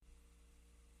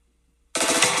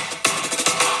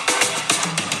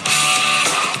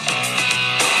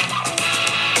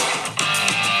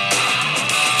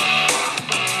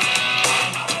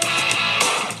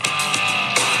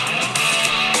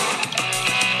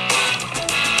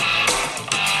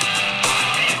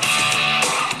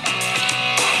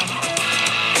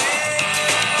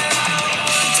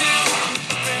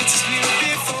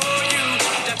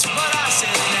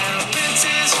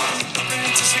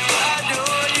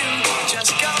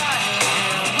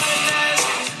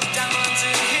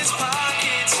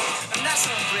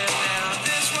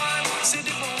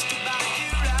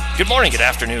Good morning, good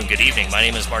afternoon, good evening. My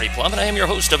name is Marty Plum, and I am your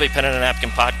host of a Pen and a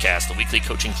Napkin podcast, the weekly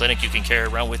coaching clinic you can carry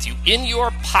around with you in your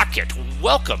pocket.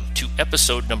 Welcome to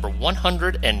episode number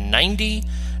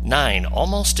 199,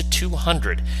 almost to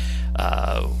 200,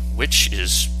 which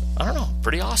is, I don't know,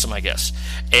 pretty awesome, I guess.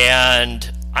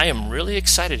 And I am really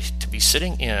excited to be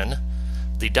sitting in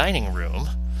the dining room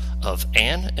of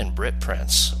Ann and Britt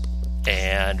Prince.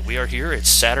 And we are here. It's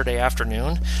Saturday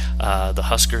afternoon. The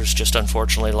Huskers just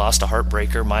unfortunately lost a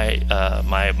heartbreaker.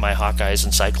 My Hawkeyes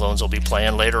and Cyclones will be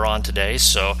playing later on today.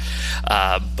 So,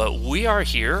 but we are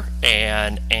here,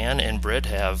 and Ann and Britt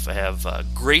have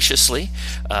graciously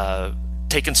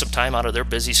taken some time out of their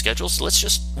busy schedules. So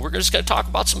we're just going to talk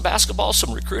about some basketball,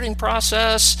 some recruiting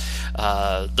process.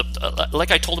 Like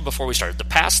I told them before we started, the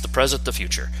past, the present, the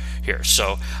future here.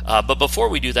 So, but before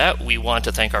we do that, we want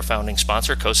to thank our founding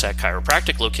sponsor, Cossack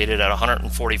Chiropractic, located at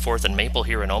 144th and Maple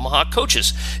here in Omaha.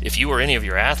 Coaches, if you or any of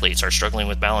your athletes are struggling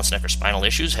with balance, neck, or spinal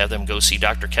issues, have them go see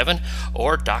Dr. Kevin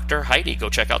or Dr. Heidi. Go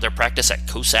check out their practice at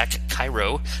Cossack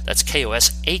Chiro. That's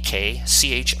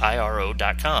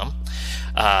KOSAKCHIRO.com.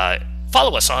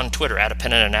 Follow us on Twitter at a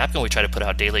Pen and a Napkin. We try to put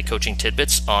out daily coaching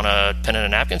tidbits on a Pen and a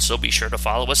Napkin, so be sure to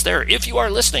follow us there. If you are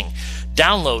listening,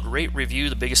 download, rate, review.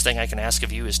 The biggest thing I can ask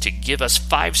of you is to give us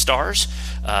 5 stars.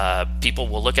 People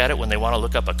will look at it when they want to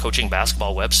look up a coaching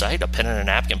basketball website. A Pen and a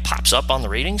Napkin pops up on the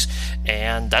ratings,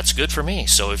 and that's good for me.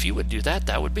 So if you would do that,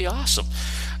 that would be awesome.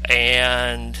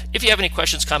 And if you have any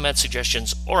questions, comments,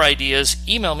 suggestions, or ideas,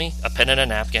 email me, a pen and a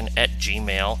napkin at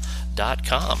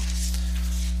gmail.com.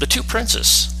 The Two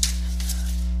Princes.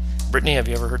 Brittany, have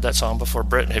you ever heard that song before?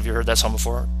 Britt, have you heard that song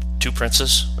before? Two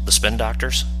Princes, the Spin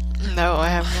Doctors? No, I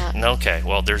have not. Okay,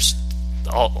 well,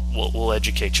 we'll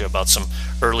educate you about some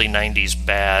early 90s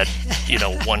bad,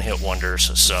 one-hit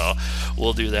wonders. So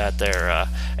we'll do that there.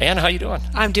 Ann, how you doing?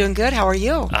 I'm doing good. How are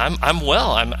you? I'm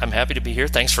well. I'm happy to be here.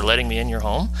 Thanks for letting me in your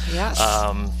home. Yes.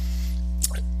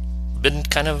 Been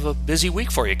kind of a busy week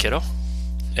for you, kiddo.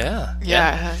 Yeah.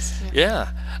 Yeah, it has. Yeah.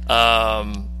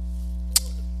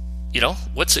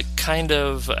 What's it kind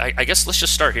of, I guess let's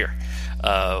just start here.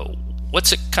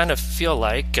 What's it kind of feel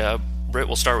like, Britt,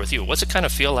 we'll start with you. What's it kind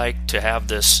of feel like to have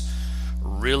this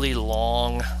really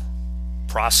long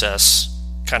process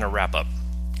kind of wrap up?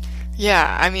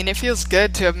 Yeah, I mean, it feels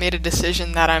good to have made a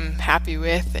decision that I'm happy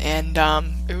with, and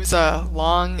it was a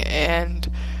long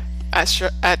and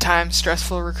at times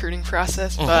stressful recruiting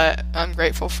process, but I'm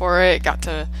grateful for it. Got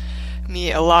to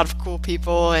meet a lot of cool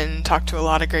people and talk to a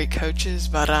lot of great coaches,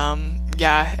 but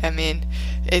yeah, I mean,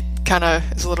 it kind of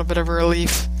is a little bit of a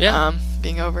relief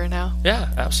being over now. Yeah,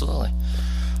 absolutely.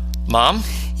 Mom?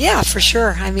 Yeah, for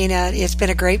sure. I mean, it's been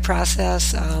a great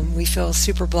process. We feel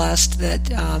super blessed that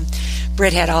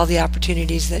Britt had all the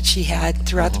opportunities that she had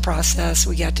throughout the process.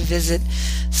 We got to visit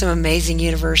some amazing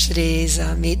universities,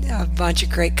 meet a bunch of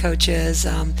great coaches,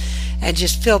 and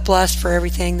just feel blessed for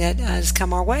everything that has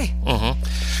come our way.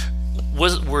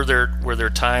 Were there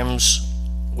times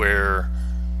where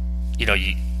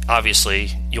you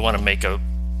obviously you want to make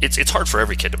it's hard for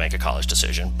every kid to make a college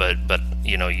decision, but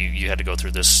you had to go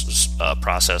through this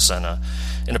process in a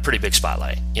pretty big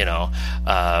spotlight.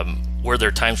 Were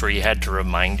there times where you had to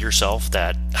remind yourself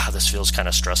that this feels kind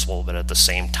of stressful, but at the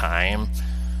same time,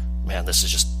 man, this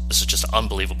is just an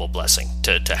unbelievable blessing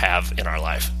to have in our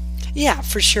life? Yeah,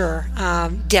 for sure.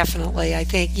 Definitely. I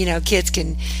think, kids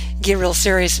can get real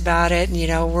serious about it and,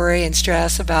 worry and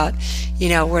stress about,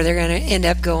 where they're going to end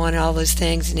up going and all those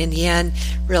things. And in the end,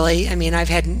 really, I mean, I've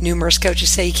had numerous coaches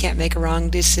say you can't make a wrong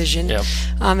decision. Yep.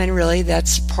 And really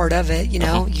that's part of it. You're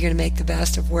going to make the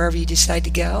best of wherever you decide to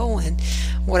go and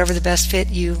whatever the best fit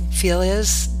you feel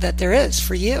is that there is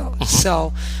for you.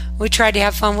 So we tried to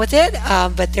have fun with it.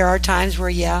 But there are times where,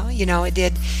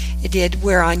 it did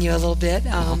wear on you a little bit,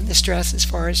 the stress as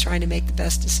far as trying to make the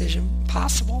best decision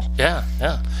possible. Yeah.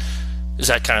 Is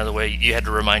that kind of the way you had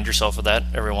to remind yourself of that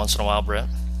every once in a while, Britt?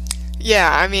 Yeah,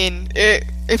 I mean,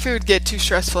 if it would get too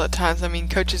stressful at times, I mean,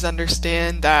 coaches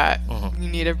understand that you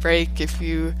need a break. If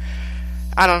you,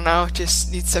 I don't know,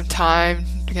 just need some time,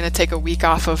 you're going to take a week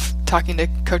off of talking to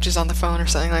coaches on the phone or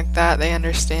something like that, they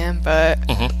understand, but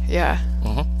yeah.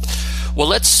 Well,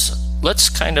 let's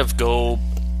kind of go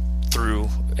through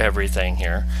everything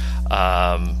here,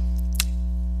 and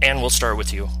we'll start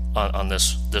with you on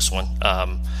this one.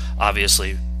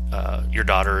 Obviously, your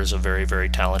daughter is a very, very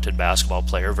talented basketball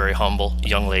player, very humble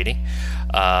young lady.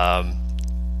 At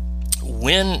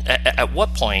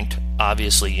what point,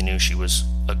 obviously you knew she was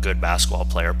a good basketball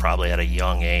player, probably at a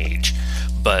young age,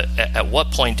 but at what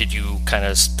point did you kind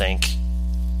of think,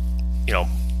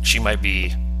 she might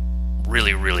be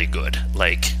really, really good,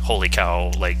 like holy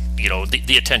cow, like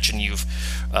the attention you've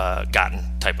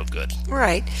gotten type of good?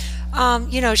 Right.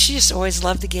 She just always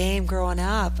loved the game growing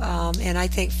up. And I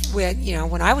think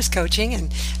when I was coaching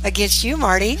and against you,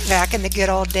 Marty, back in the good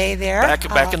old day there.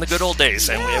 Back in the good old days.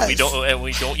 Yes. And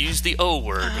we don't use the O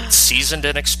word. It's seasoned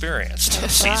and experienced.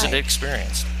 Seasoned and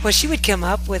experienced. Well, she would come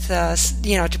up with us,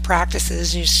 to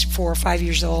practices. She's 4 or 5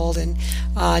 years old and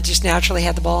just naturally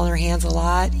had the ball in her hands a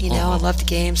lot, and loved the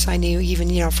game. So I knew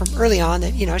even, from early on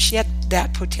that, she had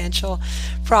that potential.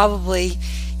 Probably,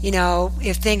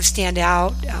 if things stand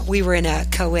out, we were in a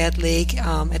co-ed league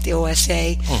at the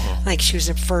OSA. Like she was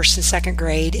in first and second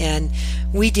grade, and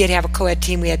we did have a co-ed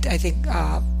team. We had, I think,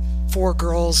 4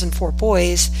 girls and 4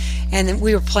 boys, and then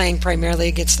we were playing primarily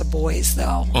against the boys,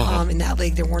 though. In that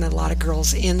league, there weren't a lot of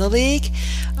girls in the league,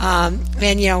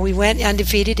 and we went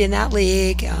undefeated in that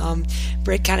league.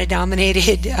 Britt kind of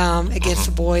dominated against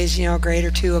the boys, a grade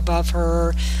or 2 above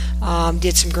her.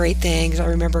 Did some great things. I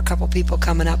remember a couple people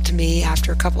coming up to me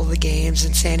after a couple of the games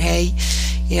and saying, "Hey,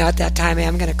 at that time,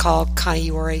 I'm going to call Connie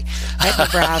Yori at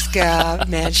Nebraska.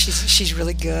 Man, she's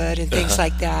really good," and things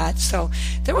like that. So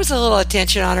there was a little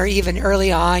attention on her even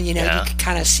early on. You could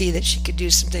kind of see that she could do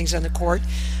some things on the court,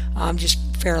 just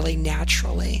fairly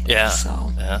naturally. Yeah.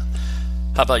 So. Yeah.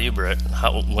 How about you, Britt?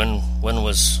 When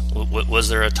was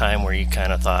there a time where you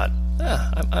kind of thought,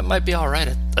 I might be all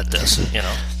right at this?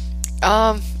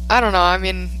 I don't know. I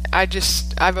mean,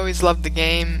 I've always loved the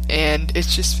game, and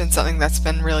it's just been something that's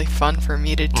been really fun for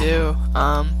me to do.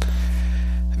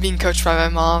 Being coached by my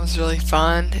mom is really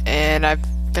fun, and I've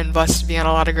been blessed to be on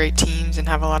a lot of great teams and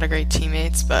have a lot of great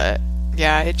teammates. But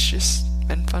yeah, it's just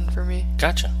been fun for me.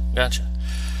 Gotcha.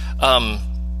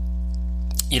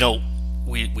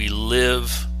 We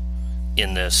live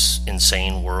in this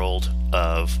insane world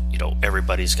of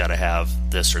everybody's got to have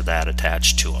this or that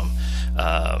attached to them.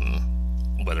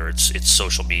 Whether it's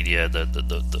social media, the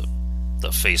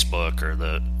Facebook or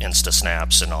the Insta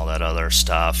Snaps and all that other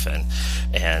stuff, and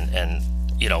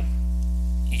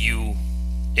you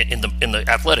in the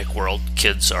athletic world,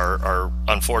 kids are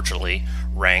unfortunately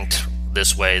ranked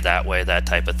this way, that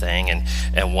type of thing,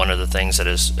 and one of the things that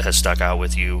has stuck out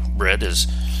with you, Britt, is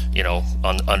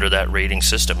under that rating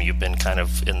system, you've been kind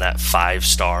of in that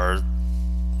 5-star,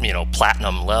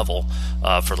 platinum level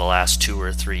for the last 2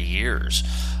 or 3 years.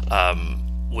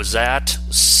 Was that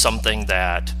something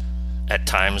that at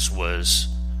times was,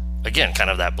 again, kind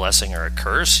of that blessing or a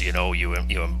curse? You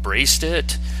embraced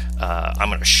it. I'm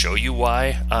going to show you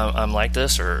why I'm like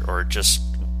this, or just,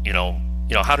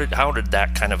 how did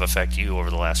that kind of affect you over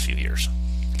the last few years?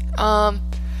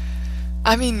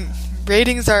 I mean,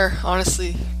 ratings are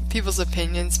honestly people's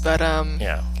opinions, but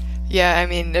yeah. I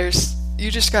mean,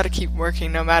 you just got to keep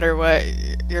working no matter what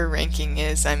your ranking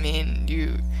is. I mean,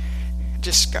 you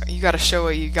got to show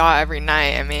what you got every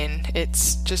night. I mean,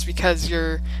 it's just because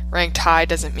you're ranked high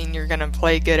doesn't mean you're gonna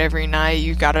play good every night.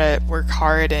 You gotta work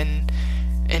hard and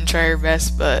try your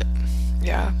best. But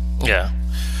yeah.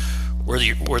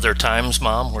 Were there times,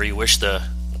 Mom, where you wish that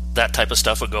type of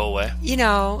stuff would go away?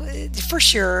 For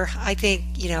sure. I think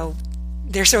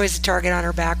there's always a target on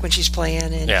her back when she's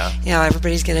playing, and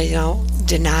everybody's gonna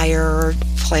deny her or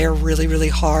play her really, really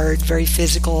hard, very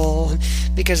physical,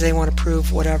 because they want to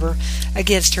prove whatever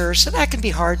against her. So that can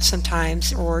be hard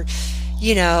sometimes, or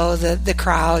the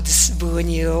crowd's booing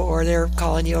you, or they're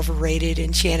calling you overrated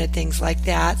and chanting things like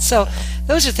that. So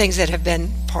those are things that have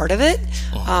been part of it.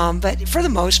 But for the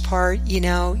most part, you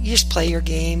just play your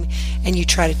game and you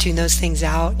try to tune those things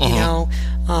out.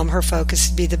 Her focus is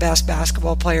to be the best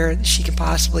basketball player that she can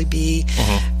possibly be.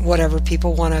 Whatever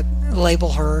people want to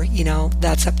label her,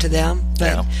 that's up to them.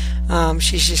 But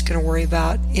she's just going to worry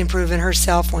about improving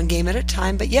herself one game at a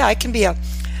time. But yeah, it can be a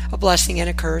blessing and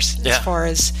a curse as far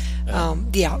as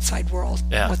the outside world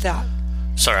with that.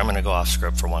 Sorry, I'm going to go off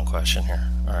script for one question here.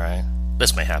 All right.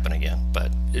 This may happen again,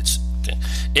 but it's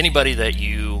anybody that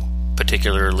you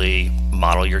particularly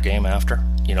model your game after?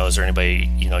 Is there anybody,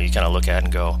 you kind of look at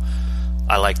and go,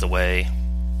 I like the way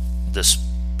this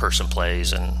person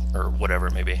plays, or whatever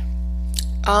it may be?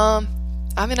 I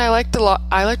mean, I like to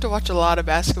watch a lot of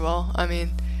basketball. I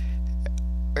mean,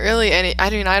 really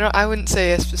I wouldn't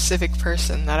say a specific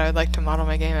person that I would like to model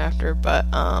my game after, but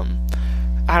I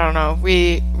don't know.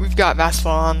 We've got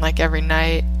basketball on like every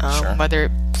night,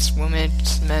 whether it's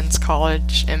women's, men's,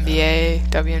 college, NBA,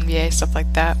 WNBA, stuff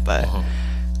like that. But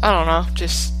I don't know,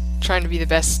 just trying to be the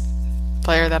best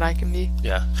player that I can be.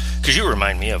 Yeah, because you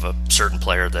remind me of a certain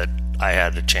player that I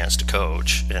had a chance to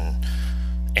coach,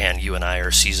 and you and I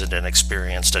are seasoned and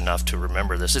experienced enough to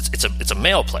remember this. It's a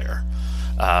male player.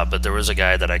 but there was a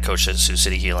guy that I coached at Sioux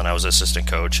City Heel, and I was assistant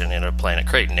coach, and ended up playing at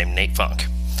Creighton, named Nate Funk.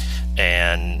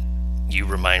 And you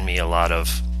remind me a lot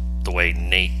of the way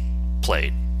Nate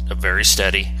played. Very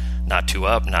steady, not too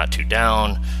up, not too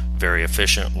down, very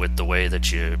efficient with the way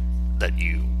that you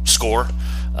score,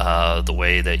 the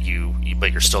way that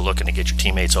but you're still looking to get your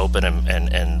teammates open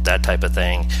and that type of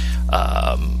thing.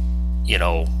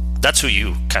 That's who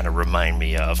you kind of remind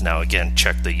me of. Now, again,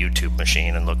 check the YouTube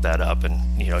machine and look that up,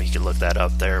 and you can look that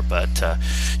up there. But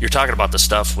you're talking about the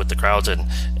stuff with the crowds, and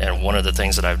one of the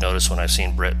things that I've noticed when I've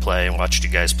seen Britt play and watched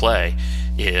you guys play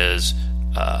is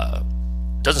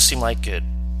doesn't seem like it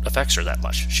affects her that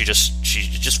much. She's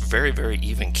just very, very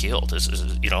even keeled. Is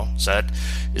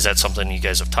that something you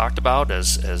guys have talked about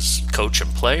as coach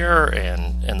and player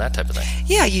and that type of thing?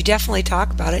 Yeah, you definitely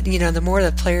talk about it. The more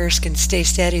the players can stay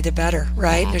steady, the better,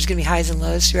 right? There's going to be highs and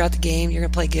lows throughout the game. You're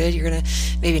going to play good. You're going to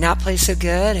maybe not play so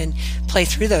good, and play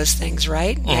through those things,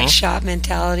 right? Next shot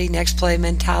mentality, next play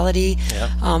mentality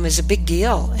is a big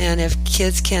deal. And if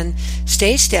kids can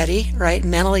stay steady, right,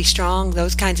 mentally strong,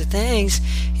 those kinds of things,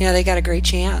 they got a great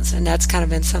chance. And that's kind of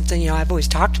been something I've always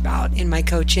talked about in my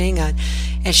coaching, and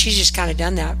she's just kind of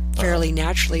done that fairly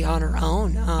naturally on her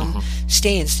own,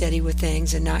 staying steady with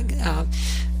things and not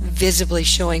visibly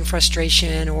showing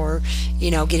frustration or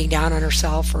getting down on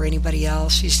herself or anybody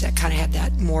else. She's kind of had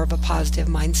that more of a positive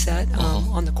mindset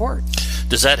on the court.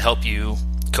 Does that help you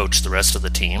coach the rest of the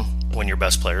team when your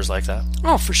best player's like that?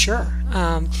 Oh, for sure.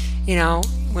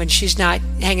 When she's not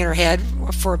hanging her head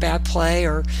for a bad play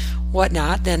or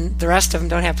whatnot, then the rest of them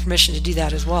don't have permission to do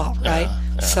that as well, right?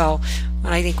 Yeah. So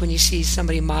I think when you see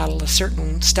somebody model a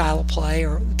certain style of play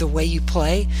or the way you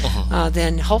play,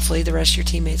 then hopefully the rest of your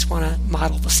teammates want to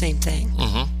model the same thing.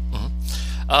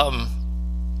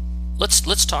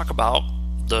 Let's talk about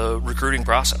the recruiting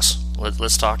process.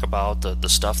 Let's talk about the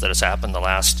stuff that has happened the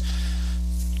last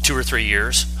 2 or 3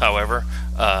 years, however,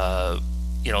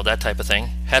 that type of thing.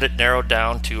 Had it narrowed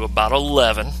down to about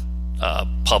 11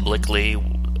 publicly.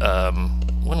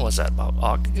 When was that? About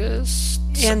August?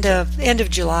 End of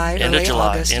July,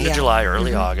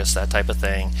 early August, that type of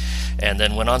thing. And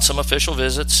then went on some official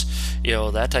visits,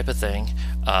 that type of thing.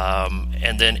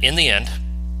 And then in the end,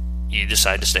 you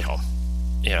decide to stay home.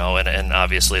 And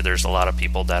obviously there's a lot of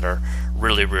people that are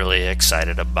really, really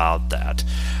excited about that.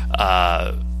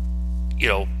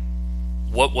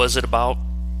 What was it about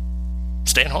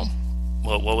staying home?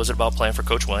 What was it about playing for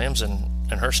Coach Williams and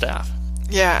her staff?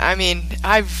 Yeah, I mean,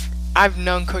 I've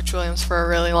known Coach Williams for a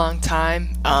really long time.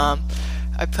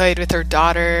 I played with her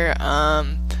daughter.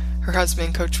 Her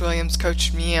husband, Coach Williams,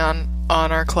 coached me on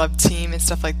our club team and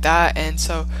stuff like that. And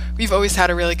so we've always had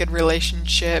a really good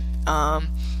relationship. And,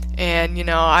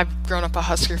 I've grown up a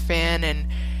Husker fan, and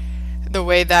the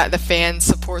way that the fans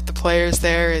support the players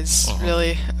there is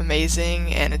really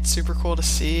amazing, and it's super cool to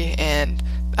see. And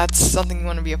that's something you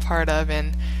want to be a part of.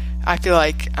 And I feel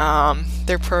like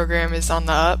their program is on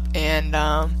the up, and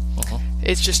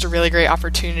it's just a really great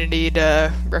opportunity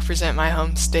to represent my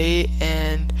home state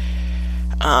and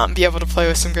be able to play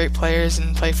with some great players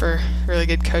and play for really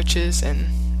good coaches. And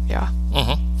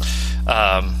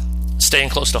staying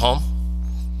close to home,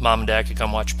 mom and dad could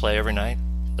come watch you play every night.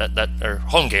 That or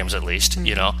home games at least.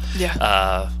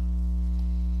 That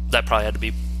probably had to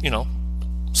be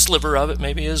sliver of it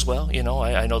maybe as well.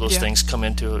 I know those things come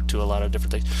into a lot of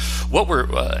different things. What were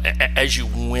as you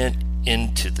went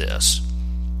into this,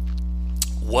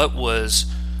 what was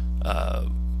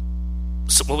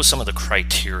some of the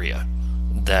criteria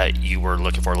that you were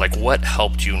looking for? Like, what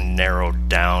helped you narrow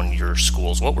down your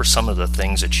schools? What were some of the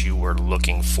things that you were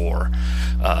looking for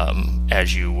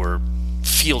as you were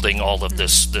fielding all of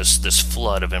this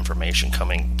flood of information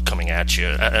coming at you?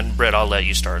 And Britt, I'll let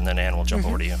you start, and then Ann will jump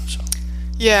over to you. So.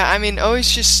 Yeah, I mean, I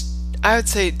would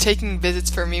say taking visits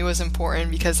for me was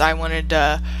important because I wanted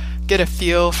to get a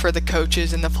feel for the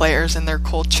coaches and the players and their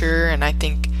culture, and I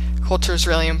think culture is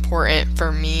really important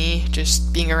for me,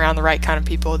 just being around the right kind of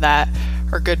people that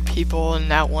are good people and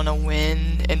that want to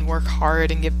win and work hard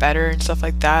and get better and stuff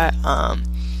like that.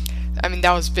 I mean,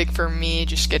 that was big for me,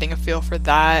 just getting a feel for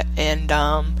that, and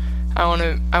I want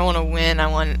to win. I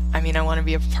want to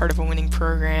be a part of a winning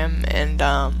program, and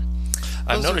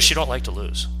I've noticed you don't like to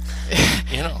lose.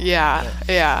 Yeah.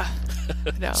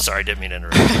 No. Sorry, didn't mean to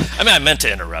interrupt. I meant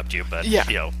to interrupt you, but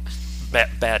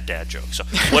bad dad joke. So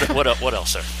what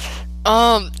else, sir?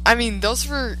 I mean, those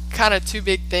were kind of two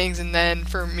big things, and then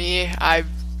for me, I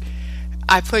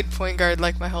played point guard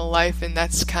like my whole life, and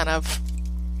that's kind of,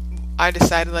 I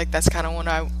decided like that's kind of what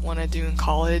I want to do in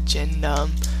college, and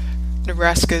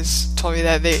Nebraska's told me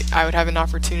that I would have an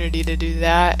opportunity to do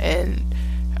that, and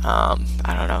I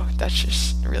don't know, that's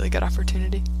just a really good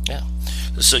opportunity. Yeah.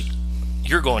 So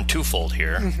you're going twofold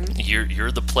here. Mm-hmm.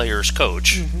 You're the player's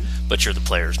coach, mm-hmm. but you're the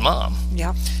player's mom.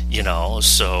 Yeah.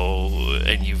 So,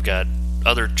 and you've got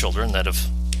other children that have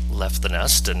left the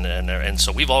nest, and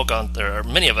so we've all gone there, or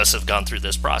many of us have gone through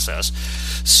this process.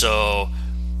 So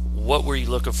what were you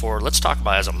looking for? Let's talk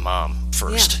about as a mom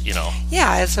first.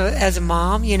 Yeah, as a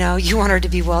mom, you want her to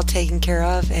be well taken care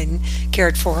of and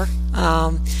cared for,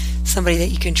 somebody that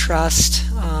you can trust,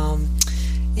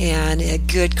 and a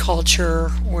good culture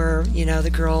where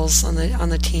the girls on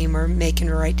the team are making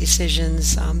the right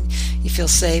decisions. You feel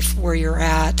safe where you're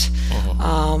at.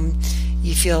 Mm-hmm.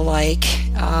 You feel like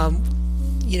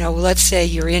let's say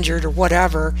you're injured or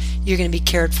whatever, you're going to be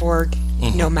cared for,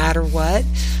 mm-hmm. no matter what.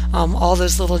 All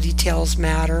those little details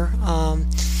matter.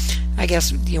 I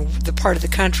guess the part of the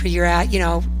country you're at,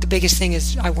 the biggest thing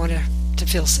is I want her to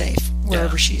feel safe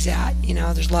wherever she's at.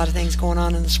 There's a lot of things going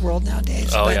on in this world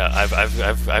nowadays.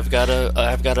 I've got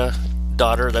a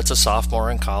daughter that's a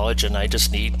sophomore in college, and I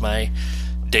just need my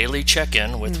daily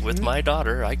check-in with mm-hmm. with my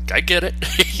daughter. I get it.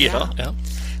 Yeah.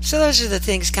 So those are the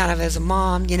things kind of as a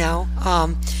mom,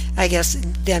 I guess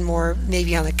then more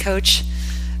maybe on the coach,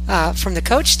 from the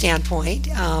coach standpoint,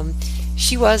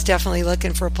 she was definitely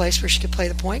looking for a place where she could play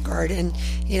the point guard. And,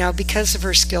 because of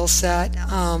her skill set,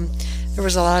 there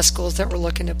was a lot of schools that were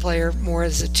looking to play her more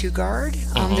as a two guard.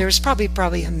 Mm-hmm. There was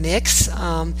probably a mix.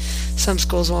 Some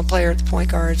schools want to play her at the point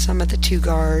guard, some at the two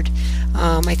guard.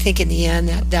 I think in the end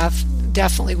that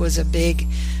definitely was a big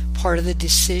part of the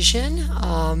decision.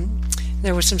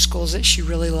 There were some schools that she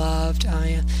really loved.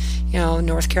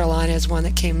 North Carolina is one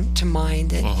that came to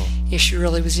mind that mm-hmm. She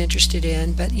really was interested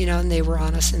in. But, and they were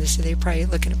honest and they said they were probably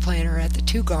looking at playing her at the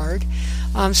two guard.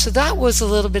 So that was a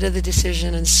little bit of the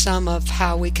decision, and some of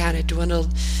how we kind of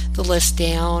dwindled the list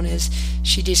down is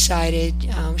she decided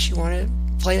she wanted to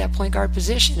play that point guard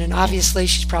position. And obviously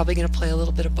she's probably going to play a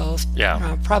little bit of both.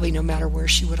 Yeah. Probably no matter where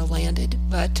she would have landed.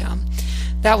 But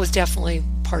that was definitely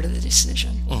part of the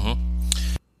decision. Mm-hmm.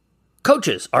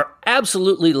 Coaches are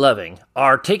absolutely loving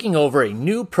our taking over a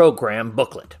new program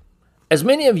booklet. As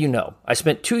many of you know, I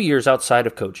spent 2 years outside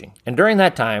of coaching, and during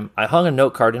that time, I hung a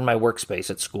note card in my workspace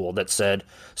at school that said,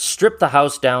 "Strip the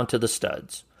house down to the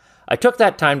studs." I took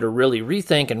that time to really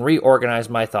rethink and reorganize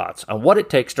my thoughts on what it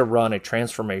takes to run a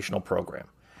transformational program.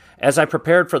 As I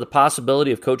prepared for the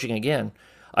possibility of coaching again,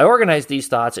 I organized these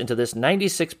thoughts into this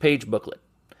 96-page booklet.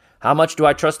 How much do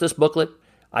I trust this booklet?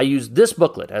 I used this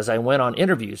booklet as I went on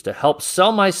interviews to help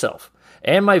sell myself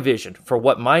and my vision for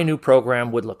what my new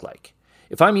program would look like.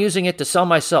 If I'm using it to sell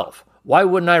myself, why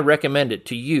wouldn't I recommend it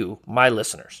to you, my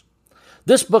listeners?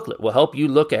 This booklet will help you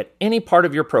look at any part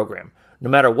of your program, no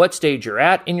matter what stage you're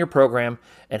at in your program,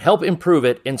 and help improve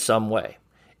it in some way.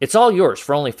 It's all yours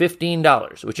for only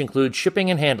 $15, which includes shipping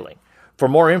and handling. For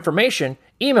more information,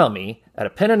 email me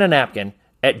at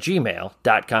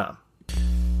penandanapkin@gmail.com.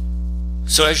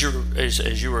 So as you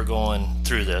were going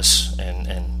through this, and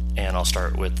I'll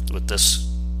start with this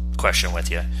question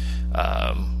with you.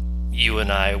 You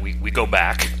and I, we go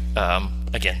back,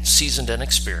 again, seasoned and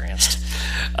experienced,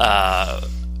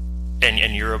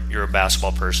 and you're a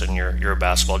basketball person, you're a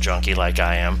basketball junkie like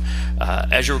I am.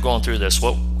 As you were going through this,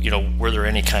 were there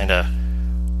any kind of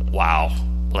wow,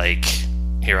 like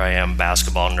here I am,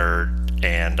 basketball nerd,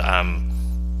 and I'm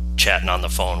chatting on the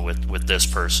phone with this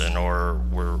person, or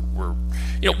we're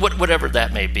whatever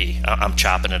that may be. I'm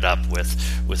chopping it up with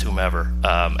whomever.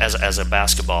 As a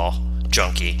basketball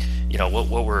junkie,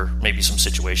 what were maybe some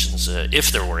situations,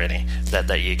 if there were any,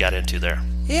 that you got into there?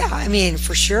 Yeah, I mean,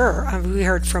 for sure. We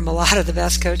heard from a lot of the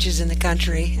best coaches in the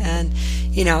country, and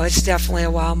it's definitely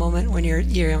a wow moment when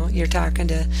you're talking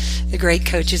to the great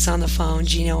coaches on the phone: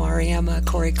 Gino Auriemma,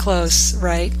 Corey Close,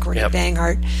 right? Courtney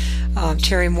Banghart,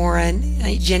 Terry Moran,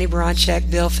 Jenny Baranchek,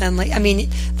 Bill Finley. I mean,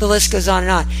 the list goes on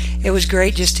and on. It was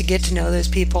great just to get to know those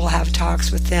people, have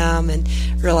talks with them, and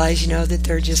realize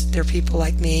that they're people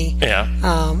like me. Yeah.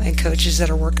 And coaches that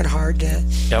are working hard to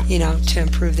to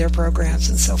improve their programs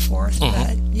and so forth.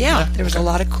 Mm-hmm. But there was a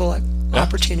lot of cool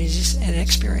opportunities and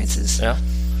experiences. Yeah.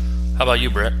 How about you,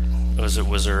 Britt? Was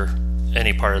there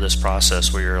any part of this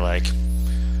process where you're like,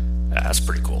 that's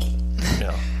pretty cool?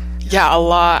 Yeah, a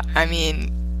lot. I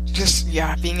mean, just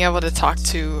being able to talk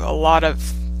to a lot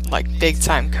of big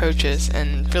time coaches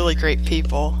and really great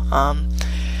people.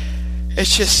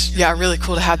 It's just really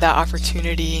cool to have that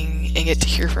opportunity and get to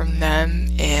hear from them,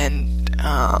 and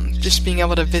just being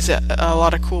able to visit a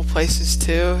lot of cool places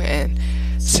too and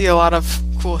see a lot of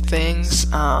cool things.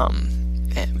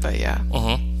 But yeah.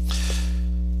 Mm-hmm.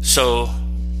 So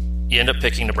you end up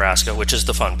picking Nebraska, which is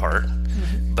the fun part,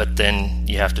 mm-hmm. but then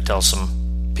you have to tell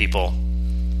some people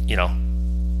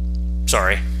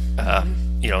sorry, I'm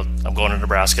going to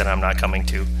Nebraska and I'm not coming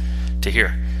to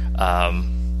here.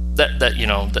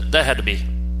 That had to be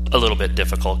a little bit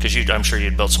difficult because I'm sure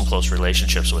you'd built some close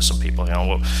relationships with some people.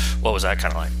 What was that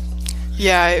kind of like?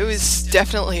 Yeah, it was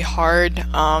definitely hard,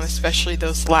 especially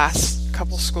those last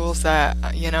couple schools that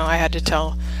I had to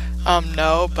tell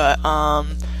no, but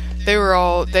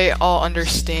they all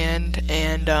understand,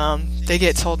 and they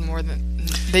get told no more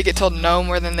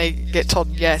than they get told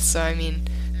yes. So I mean,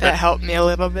 that helped me a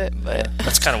little bit, but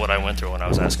that's kind of what I went through when I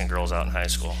was asking girls out in high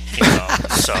school.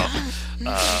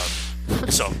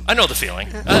 So I know the feeling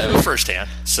firsthand.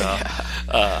 So,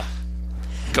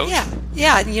 Coach?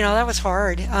 Yeah, that was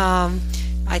hard.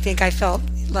 I think I felt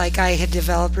like I had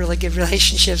developed really good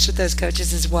relationships with those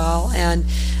coaches as well, and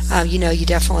you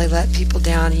definitely let people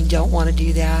down, and you don't want to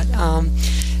do that.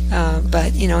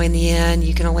 But in the end,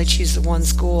 you can only choose the one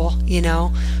school.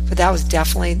 But that was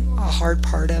definitely a hard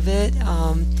part of it,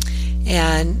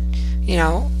 and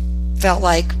felt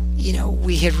like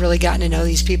we had really gotten to know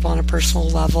these people on a personal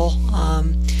level,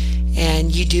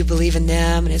 and you do believe in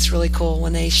them, and it's really cool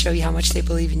when they show you how much they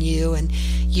believe in you, and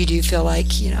you do feel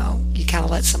like you kind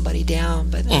of let somebody down,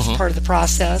 but that's part of the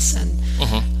process, and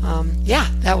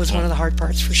that was one of the hard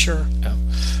parts for sure. Yeah.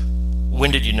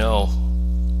 When did you know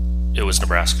it was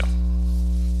Nebraska?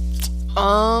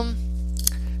 A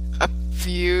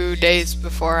few days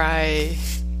before I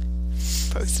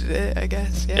posted it, I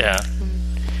guess. Yeah.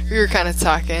 We were kind of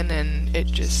talking, and it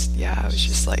just, I was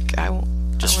just like,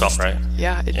 just felt right.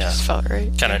 Yeah, it just felt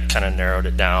right. Kind of narrowed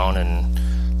it down, and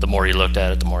the more you looked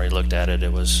at it,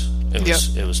 it was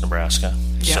Nebraska.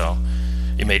 Yep. So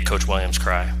you made Coach Williams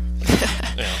cry.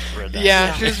 Read that.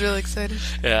 Yeah, she was really excited.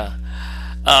 Yeah.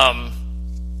 And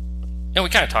we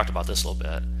kind of talked about this a little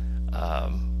bit.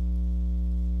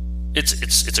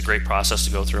 It's a great process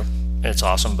to go through, and it's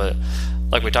awesome. But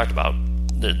like we talked about,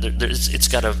 it's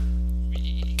got to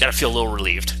feel a little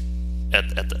relieved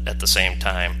at the same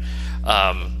time.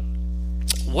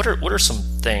 What are some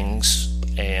things,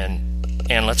 and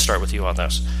let's start with you on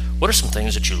this. What are some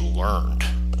things that you learned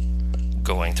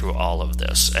going through all of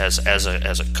this as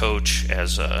a coach,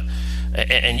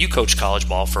 and you coached college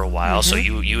ball for a while, so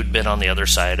you had been on the other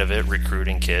side of it,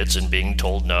 recruiting kids and being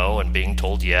told no and being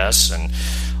told yes and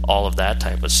all of that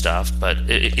type of stuff. But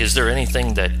is there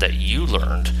anything that you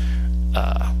learned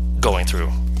going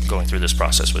through this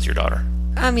process with your daughter?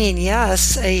 I mean,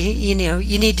 yes, you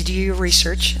need to do your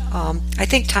research. I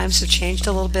think times have changed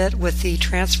a little bit with the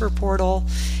transfer portal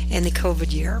and the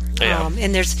COVID year. Yeah.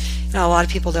 And there's a lot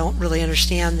of people don't really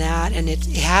understand that, and it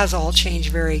has all changed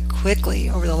very quickly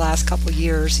over the last couple of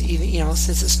years, even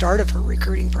since the start of her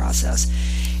recruiting process.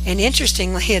 And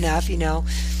interestingly enough,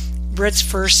 Britt's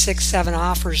first 6-7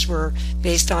 offers were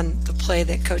based on the play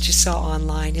that coaches saw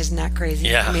online. Isn't that crazy?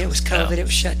 Yeah. I mean, it was COVID. It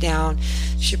was shut down.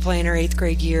 She played in her 8th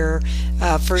grade year.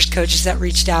 First coaches that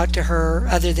reached out to her,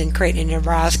 other than Creighton and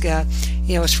Nebraska,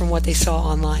 was from what they saw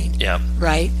online. Yeah.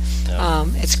 Right? Yeah.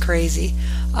 It's crazy.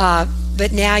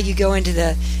 But now you go into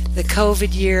the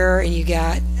COVID year, and you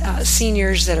got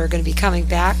seniors that are going to be coming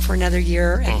back for another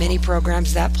year at many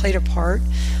programs. That played a part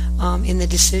in the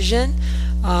decision.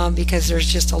 Because there's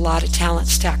just a lot of talent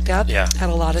stacked up at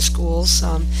a lot of schools.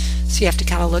 So you have to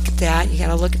kind of look at that. You got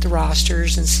to look at the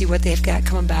rosters and see what they've got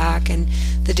coming back and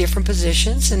the different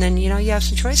positions. And then, you have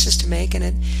some choices to make.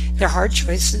 And they're hard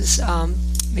choices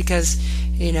because,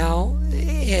 a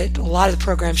lot of the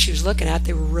programs she was looking at,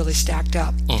 they were really stacked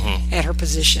up at her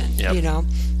position, And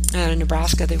in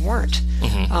Nebraska, they weren't.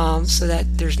 So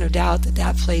that there's no doubt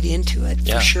that played into it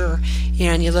for sure.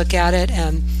 And you look at it,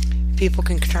 and people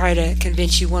can try to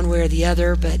convince you one way or the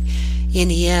other, but in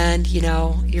the end,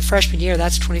 your freshman year,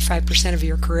 that's 25% of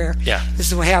your career. Yeah. This is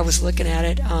the way I was looking at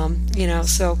it.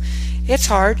 So it's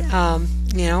hard.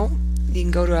 You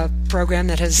can go to a program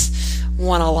that has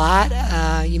won a lot.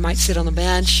 You might sit on the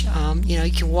bench.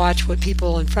 You can watch what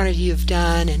people in front of you have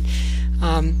done, and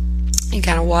you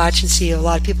kind of watch and see a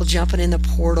lot of people jumping in the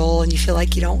portal, and you feel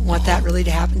like you don't want that really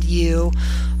to happen to you.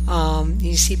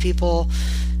 You see people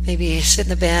maybe sit on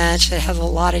the bench that have a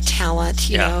lot of talent,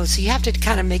 so you have to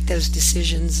kind of make those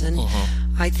decisions. And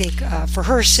I think for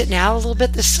her sitting out a little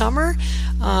bit this summer,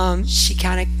 she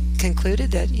kind of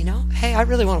concluded that, hey, I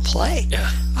really want to play.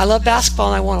 Yeah. I love basketball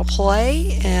and I want to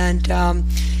play. And,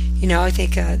 I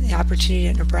think the opportunity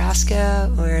at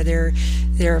Nebraska, where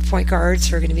their point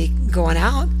guards are going to be going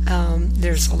out,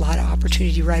 there's a lot of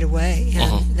opportunity right away,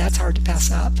 and that's hard to pass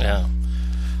up. Yeah.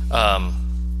 How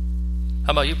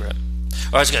about you, Britt?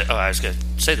 I was gonna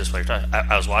say this while you're talking.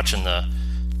 I was watching the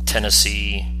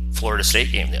Tennessee-Florida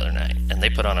State game the other night, and they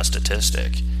put on a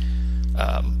statistic.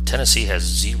 Tennessee has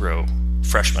 0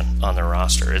 freshmen on their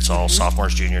roster. It's all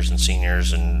sophomores, juniors, and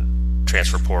seniors, and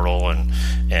transfer portal,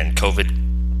 and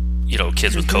COVID,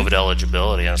 kids with COVID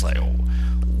eligibility. I was like,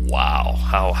 wow,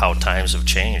 how times have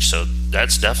changed. So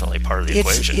that's definitely part of the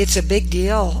equation. It's a big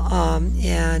deal.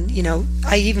 And,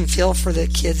 I even feel for the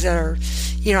kids that are,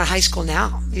 in high school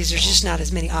now, because there's just not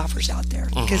as many offers out there.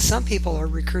 Because some people are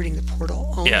recruiting the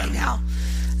portal only now.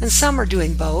 And some are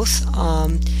doing both,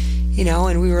 and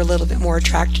we were a little bit more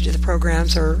attracted to the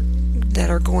programs that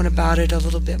are going about it a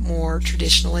little bit more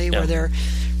traditionally, where they're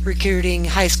recruiting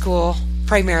high school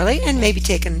primarily and maybe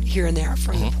taken here and there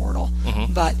from the portal.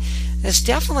 But this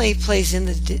definitely plays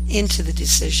into the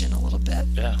decision a little bit,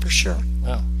 for sure.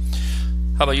 Yeah.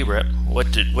 How about you, Britt?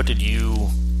 What did you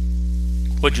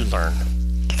learn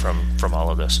from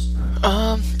all of this?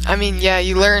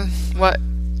 You learn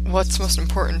what's most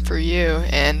important for you,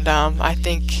 and I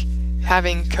think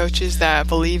having coaches that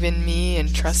believe in me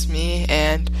and trust me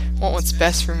and want what's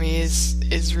best for me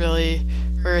is really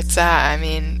where it's at. I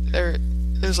mean,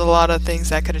 there's a lot of things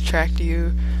that could attract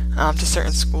you to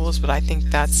certain schools, but I think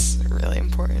that's really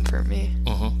important for me.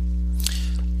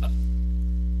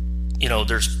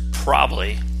 There's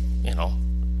probably, I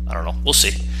don't know, we'll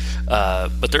see.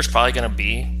 But there's probably going to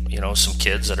be, some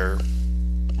kids that are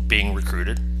being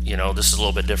recruited. This is a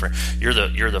little bit different.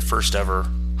 You're the first ever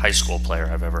high school player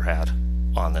I've ever had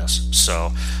on this.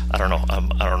 So I don't know.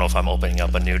 I don't know if I'm opening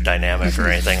up a new dynamic or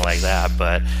anything like that.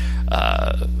 But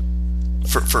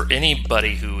for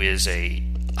anybody who is a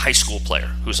high school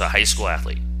player, who's a high school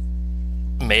athlete,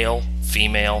 male,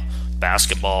 female,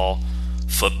 basketball,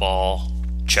 football,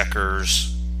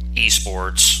 checkers,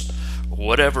 esports,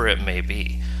 whatever it may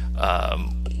be,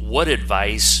 what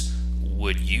advice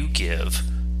would you give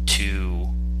to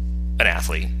an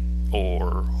athlete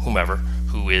or whomever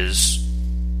who is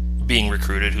being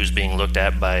recruited, who's being looked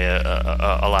at by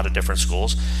a lot of different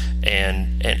schools,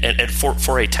 and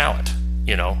for a talent?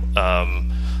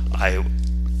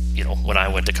 When I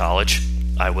went to college,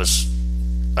 I was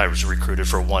recruited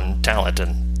for one talent,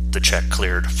 and the check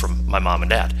cleared from my mom and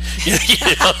dad.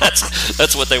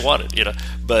 That's what they wanted.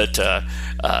 But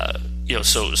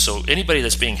so anybody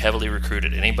that's being heavily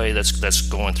recruited, anybody that's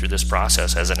going through this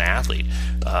process as an athlete,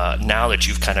 now that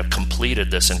you've kind of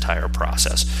completed this entire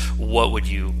process, what would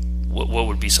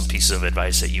be some pieces of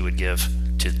advice that you would give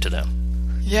to them?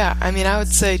 Yeah, I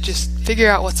would say just figure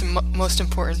out what's most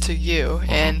important to you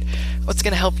and what's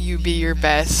going to help you be your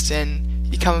best and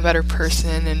become a better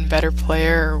person and better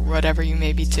player or whatever you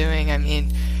may be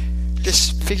doing.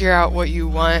 Just figure out what you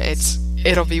want.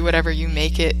 It'll be whatever you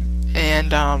make it,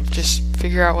 and just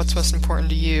figure out what's most important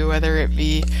to you, whether it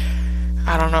be,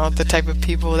 the type of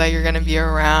people that you're going to be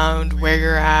around, where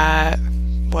you're at,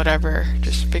 whatever.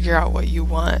 Just figure out what you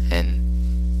want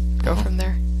and go from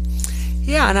there.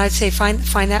 Yeah, and I'd say find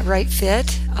that right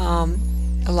fit.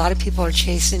 A lot of people are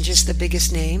chasing just the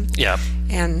biggest name. Yeah.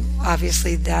 And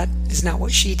obviously that is not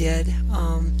what she did,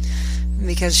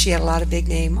 because she had a lot of big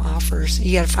name offers.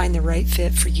 You got to find the right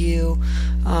fit for you,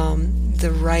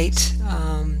 the right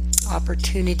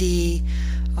opportunity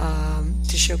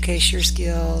to showcase your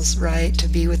skills, right? To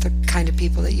be with the kind of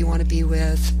people that you want to be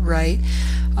with, right?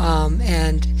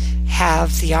 And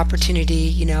have the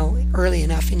opportunity, early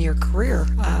enough in your career.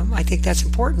 I think that's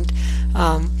important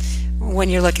when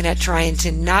you're looking at trying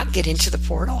to not get into the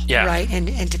portal, right?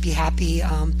 And to be happy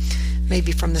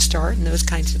maybe from the start and those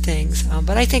kinds of things.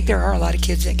 But I think there are a lot of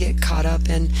kids that get caught up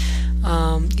in,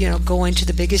 go into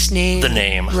the biggest name. The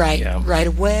name. Right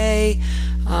away.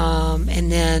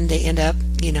 And then they end up,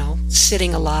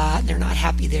 sitting a lot and they're not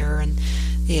happy there and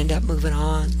they end up moving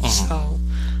on. So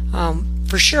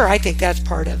for sure, I think that's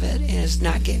part of it, is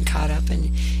not getting caught up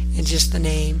in just the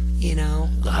name,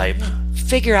 the hype.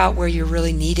 Figure out where you're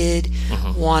really needed,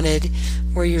 wanted,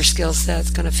 where your skill set's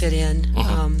going to fit in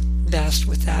best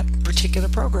with that particular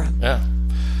program. Yeah.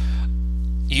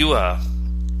 You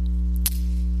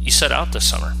set out this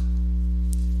summer,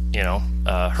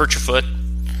 hurt your foot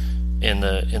in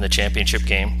the championship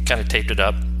game, kind of taped it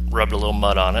up, rubbed a little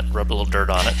mud on it, rubbed a little dirt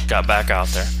on it, got back out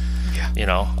there.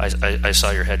 Yeah. I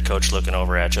saw your head coach looking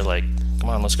over at you like, come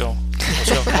on, let's go.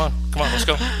 Come on, let's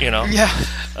go. Yeah. Yeah.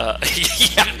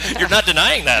 You're not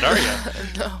denying that, are you?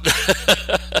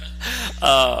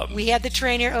 No. We had the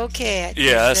trainer okay.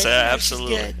 Yes,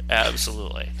 absolutely.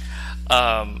 Absolutely.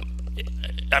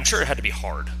 I'm sure it had to be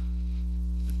hard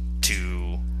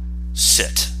to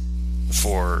sit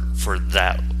for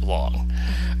that long.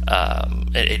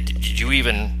 Did you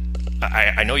even?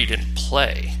 I know you didn't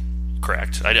play,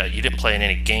 correct? You didn't play in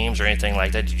any games or anything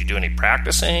like that. Did you do any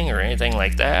practicing or anything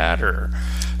like that, or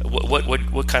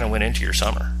what kind of went into your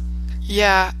summer?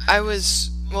 Yeah,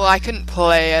 I couldn't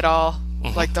play at all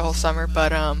like the whole summer,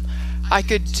 but I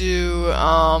could do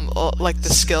like the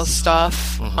skill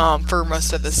stuff for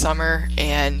most of the summer,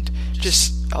 and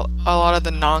just a lot of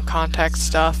the non-contact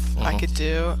stuff I could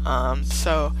do.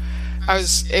 So I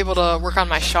was able to work on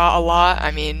my shot a lot.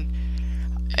 I mean,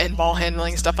 and ball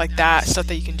handling, stuff like that, stuff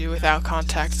that you can do without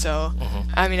contact. So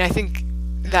I mean, I think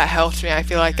that helped me. I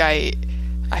feel like I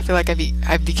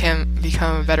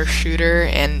become a better shooter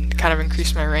and kind of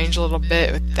increased my range a little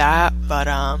bit with that. But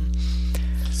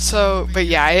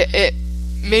yeah, it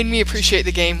made me appreciate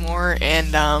the game more,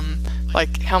 and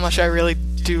like how much I really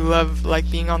do love like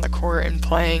being on the court and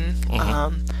playing.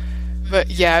 But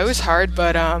yeah, it was hard,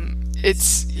 but it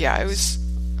was,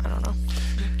 I don't know.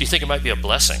 Do you think it might be a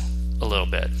blessing a little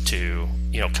bit to,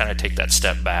 kind of take that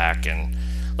step back? And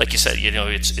like you said,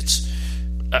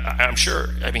 I'm sure,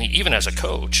 I mean, even as a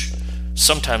coach,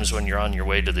 sometimes when you're on your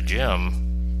way to the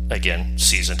gym, again,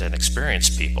 seasoned and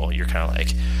experienced people, you're kind of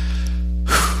like,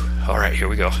 all right, here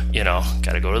we go.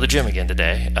 Got to go to the gym again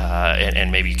today.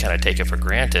 And maybe you kind of take it for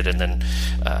granted. And then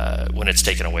when it's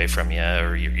taken away from you,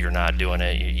 or you're not doing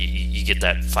it, you get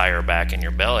that fire back in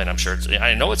your belly. And I'm sure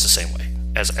I know it's the same way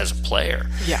as a player.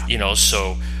 Yeah.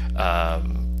 So,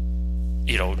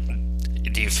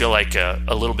 do you feel like a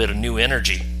little bit of new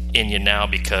energy in you now,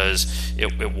 because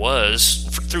it was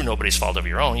through nobody's fault of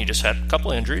your own? You just had a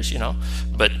couple injuries,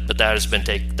 but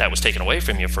that was taken away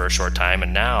from you for a short time,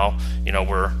 and now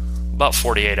we're about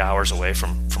 48 hours away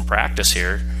from practice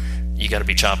here. You got to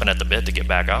be chomping at the bit to get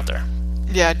back out there.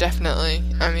 Yeah, definitely.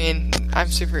 I mean, I'm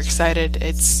super excited.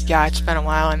 It's been a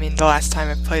while. I mean, the last time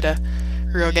I played a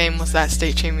real game was that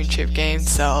state championship game,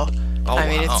 so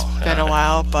it's been a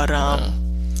while, but I'm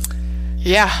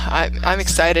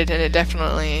excited, and it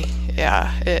definitely,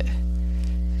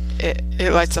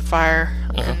 it lights a fire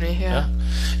in me. Yeah.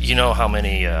 You know how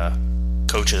many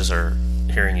coaches are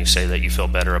hearing you say that you feel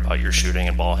better about your shooting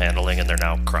and ball handling, and they're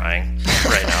now crying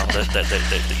right now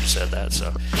that you said that.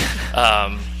 So,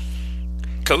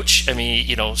 Coach, I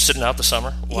mean, sitting out the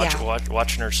summer,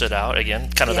 watching her sit out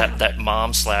again, kind of that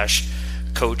mom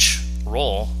 / coach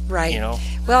role, right?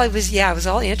 Well, it was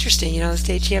all interesting. The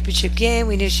state championship game,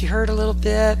 we knew she hurt a little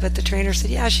bit, but the trainer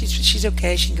said, she's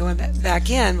okay, she can go back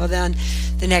in. Well, then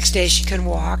the next day she couldn't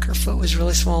walk, her foot was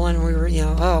really swollen, and we were, we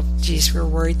were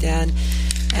worried then,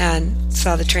 and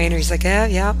saw the trainer. He's like,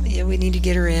 we need to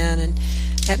get her in. And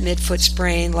that midfoot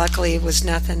sprain, luckily it was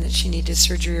nothing that she needed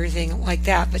surgery or anything like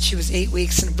that, but she was 8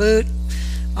 weeks in a boot,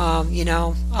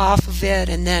 off of it,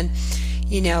 and then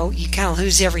you kind of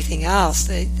lose everything else.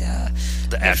 The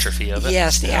atrophy of it?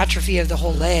 Yes, the atrophy of the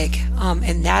whole leg.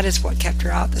 And that is what kept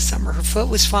her out this summer. Her foot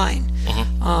was fine.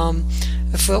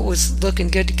 The foot was looking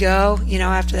good to go,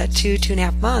 after that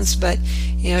 2.5 months. But,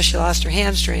 she lost her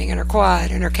hamstring and her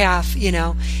quad and her calf,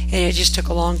 and it just took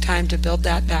a long time to build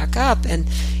that back up. And,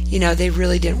 they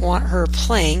really didn't want her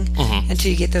playing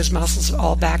until you get those muscles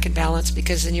all back in balance,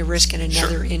 because then you're risking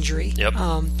another injury. Yep.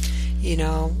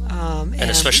 And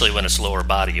especially when it's lower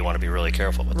body, you want to be really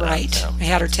careful with that. Right. I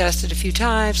had her tested a few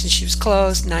times, and she was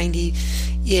close,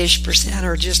 90-ish%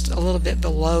 or just a little bit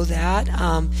below that.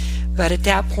 But at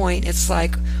that point, it's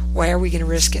like, why are we going to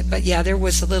risk it? But there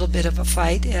was a little bit of a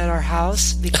fight at our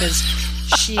house, because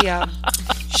she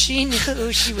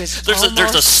knew she was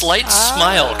there's a slight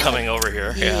smile coming over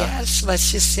here. Yes,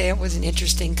 let's just say it was an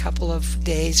interesting couple of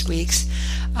days, weeks.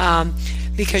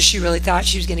 Because she really thought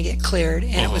she was going to get cleared,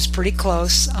 and it was pretty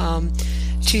close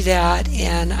to that.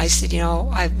 And I said,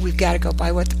 we've got to go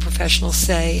by what the professionals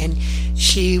say. And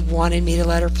she wanted me to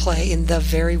let her play in the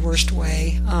very worst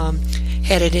way,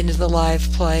 headed into the live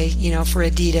play, for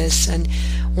Adidas, and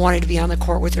wanted to be on the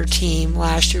court with her team.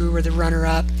 Last year we were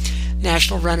the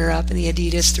national runner-up in the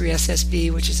Adidas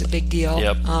 3SSB, which is a big deal.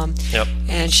 Yep.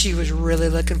 And she was really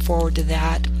looking forward to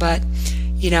that. But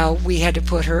we had to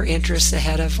put her interests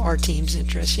ahead of our team's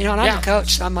interests. And I'm the coach,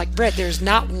 so I'm like, Britt, there's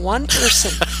not one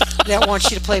person that wants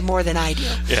you to play more than I do.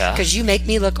 Yeah. Because you make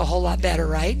me look a whole lot better,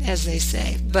 right, as they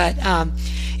say. But,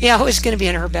 it was going to be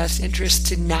in her best interest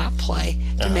to not play,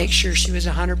 to make sure she was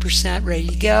 100% ready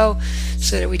to go,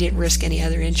 so that we didn't risk any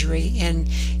other injury. And,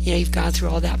 you've gone through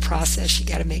all that process. You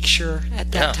got to make sure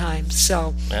at that time.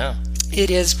 So it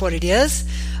is what it is.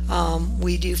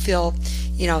 We do feel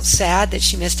sad that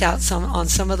she missed out on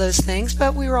some of those things,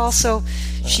 but we were also,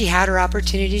 she had her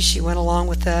opportunity. She went along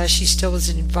with us. She still was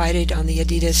invited on the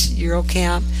Adidas Euro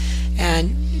Camp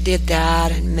and did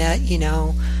that, and met,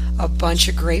 a bunch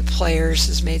of great players,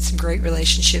 has made some great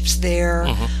relationships there.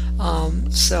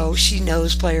 So she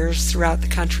knows players throughout the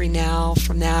country now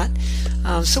from that.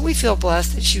 So we feel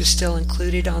blessed that she was still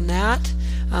included on that.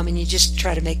 And you just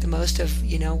try to make the most of,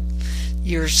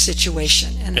 your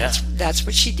situation, and that's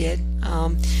what she did.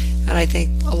 And I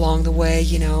think along the way,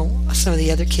 some of the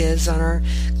other kids on our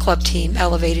club team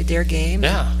elevated their game.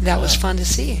 Yeah, that was fun to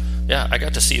see. Yeah, I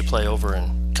got to see you play over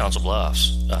in Council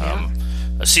Bluffs.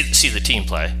 See the team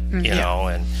play,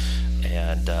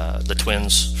 and the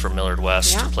twins from Millard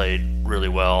West played really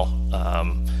well.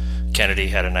 Kennedy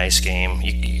had a nice game.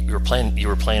 You were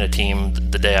playing a team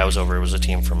the day I was over. It was a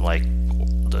team from like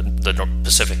the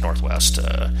Pacific Northwest,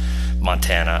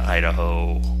 Montana,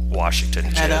 Idaho,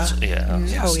 Washington.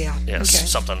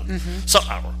 Something.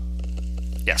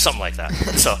 Something like that.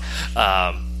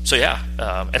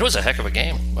 And it was a heck of a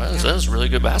game. It was really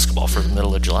good basketball for the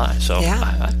middle of July. So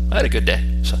I had a good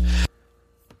day. So.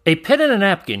 A Pen and a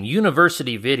Napkin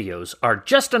University videos are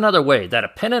just another way that a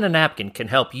pen and a napkin can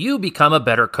help you become a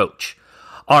better coach.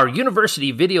 Our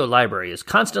university video library is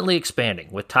constantly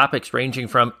expanding, with topics ranging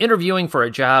from interviewing for a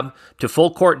job to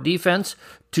full court defense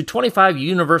to 25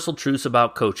 universal truths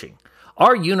about coaching.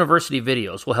 Our university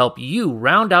videos will help you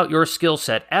round out your skill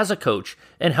set as a coach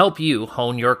and help you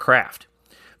hone your craft.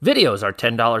 Videos are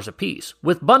 $10 a piece,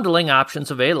 with bundling options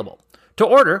available. To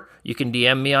order, you can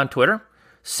DM me on Twitter,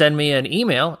 send me an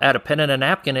email at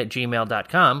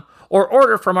apenandanapkin@gmail.com, or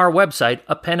order from our website,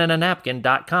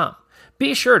 apenandanapkin.com.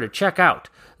 Be sure to check out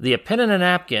the A Pen and a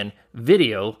Napkin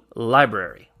video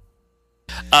library.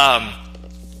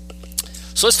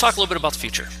 So let's talk a little bit about the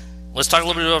future.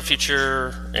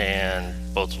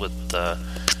 And both with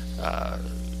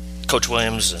Coach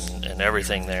Williams and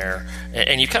everything there.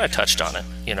 And you kind of touched on it.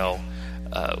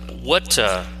 What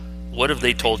have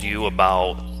they told you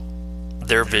about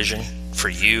their vision for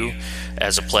you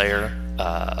as a player?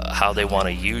 How they want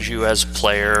to use you as a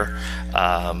player?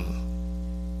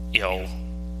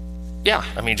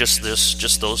 Just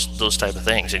those type of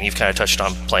things. And you've kind of touched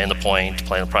on playing the point,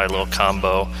 playing probably a little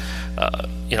combo.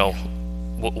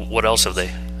 What else have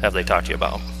they talked to you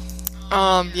about?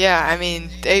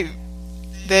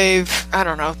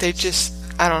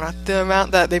 The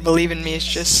amount that they believe in me is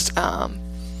just,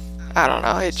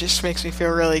 it just makes me feel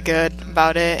really good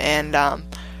about it. And, I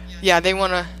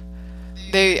want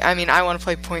to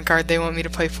play point guard. They want me to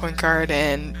play point guard.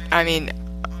 And,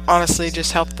 honestly,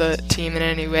 just help the team in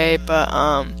any way. But,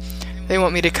 they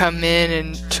want me to come in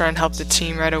and try and help the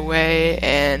team right away.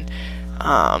 And,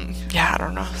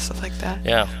 stuff like that.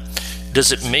 Yeah.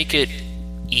 Does it make it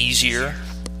easier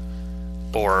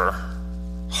or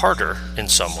harder in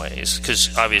some ways?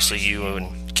 Because obviously you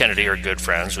and Kennedy are good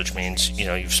friends, which means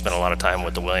you've spent a lot of time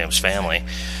with the Williams family.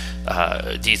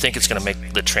 Do you think it's going to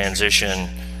make the transition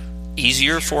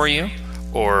easier for you,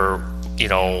 or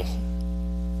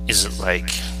is it like,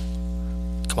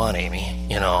 come on, Amy,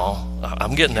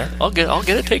 I'm getting there. I'll get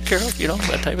it taken care of,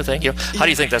 that type of thing. How do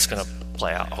you think that's going to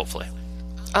play out? Hopefully.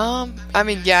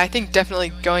 I think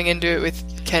definitely going into it with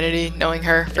Kennedy, knowing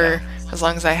her for as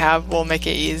long as I have, will make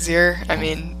it easier.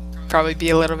 Probably be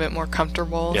a little bit more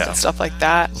comfortable and stuff like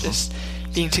that. Mm-hmm. Just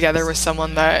being together with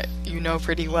someone that you know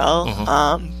pretty well.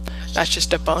 Mm-hmm. That's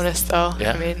just a bonus, though.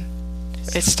 Yeah.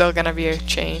 It's still going to be a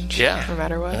change no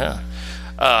matter what. Yeah.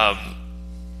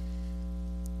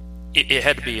 It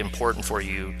had to be important for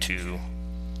you to,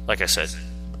 like I said,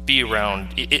 be around.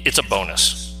 It's a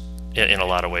bonus in a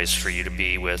lot of ways for you to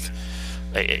be with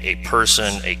a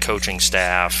person, a coaching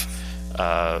staff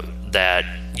that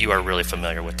you are really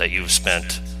familiar with, that you've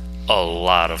spent a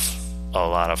lot of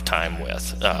time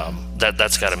with.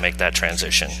 That's got to make that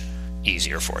transition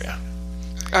easier for you.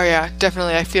 Oh yeah,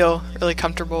 definitely. I feel really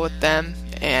comfortable with them,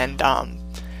 and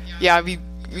we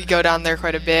go down there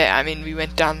quite a bit. We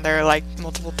went down there like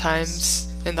multiple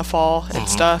times in the fall and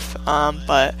stuff.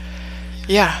 But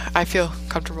yeah, I feel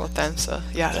comfortable with them, so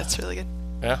that's really good.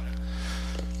 Yeah.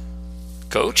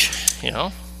 Coach,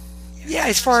 Yeah,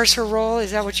 as far as her role,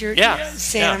 is that what you're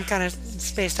saying? Yeah. I'm kind of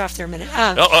spaced off there a minute.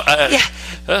 I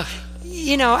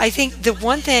think the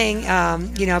one thing,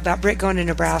 about Britt going to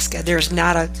Nebraska, there's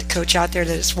not a coach out there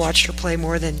that has watched her play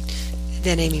more than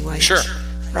Amy Williams. Sure.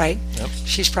 Right? Yep.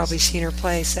 She's probably seen her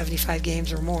play 75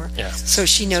 games or more. Yeah. So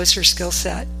she knows her skill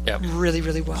set really,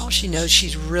 really well. She knows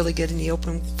she's really good in the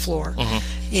open floor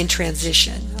in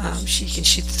transition. She can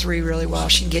shoot the three really well.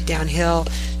 She can get downhill.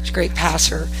 She's a great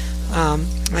passer. I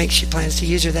think she plans to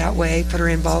use her that way, put her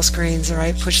in ball screens, all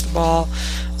right, push the ball,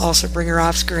 also bring her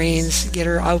off screens, get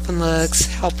her open looks,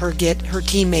 help her get her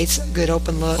teammates good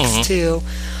open looks too.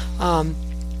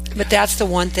 But that's the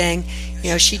one thing,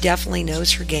 she definitely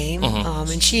knows her game.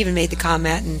 And she even made the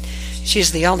comment, and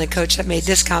she's the only coach that made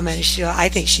this comment, I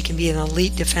think she can be an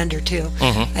elite defender too.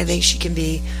 I think she can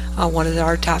be one of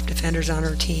our top defenders on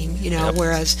her team,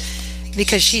 whereas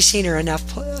because she's seen her enough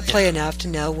play enough to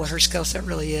know what her skill set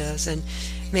really is. And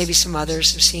maybe some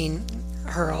others have seen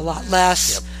her a lot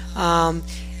less. Yep.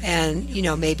 And,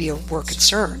 maybe were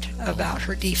concerned about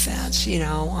her defense,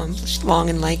 long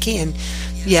and lanky. And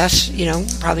yes,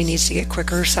 probably needs to get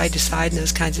quicker side to side and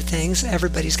those kinds of things.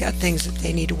 Everybody's got things that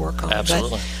they need to work on.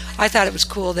 Absolutely. But I thought it was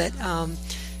cool that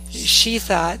she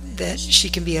thought that she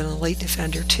can be an elite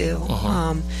defender too.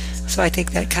 So I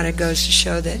think that kind of goes to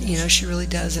show that, she really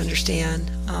does understand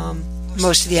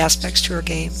most of the aspects to her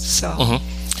game. So,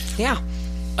 yeah.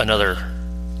 Another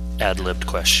ad-libbed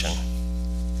question.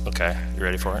 Okay, you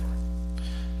ready for it?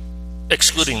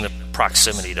 Excluding the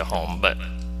proximity to home, but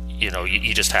you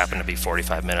just happen to be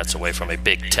 45 minutes away from a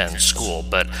Big Ten school.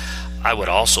 But I would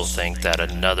also think that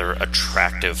another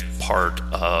attractive part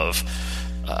of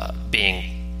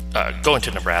going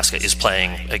to Nebraska is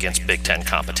playing against Big Ten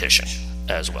competition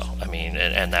as well. I mean,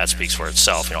 and that speaks for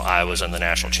itself. I was in the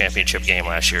national championship game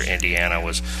last year. Indiana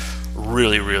was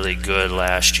really, really good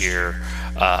last year.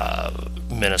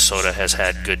 Minnesota has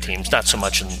had good teams, not so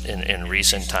much in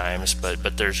recent times,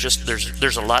 but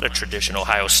there's a lot of tradition.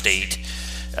 Ohio State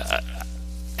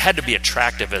had to be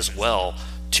attractive as well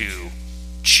to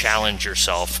challenge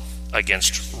yourself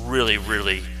against really,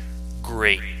 really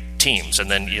great teams.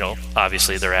 And then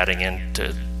obviously they're adding in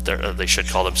they should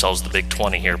call themselves the Big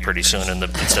 20 here pretty soon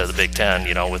instead of the Big 10,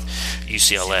 with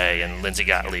UCLA and Lindsey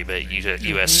Gottlieb at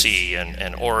USC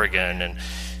and Oregon, and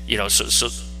so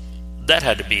that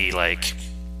had to be like,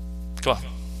 come on,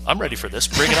 I'm ready for this.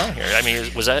 Bring it on here. I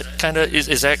mean, was that kind of,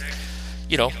 is that,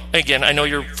 again, I know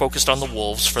you're focused on the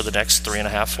Wolves for the next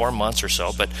 3.5, 4 months or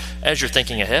so, but as you're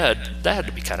thinking ahead, that had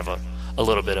to be kind of a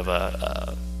little bit of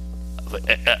an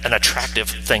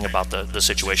attractive thing about the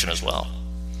situation as well.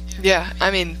 Yeah, I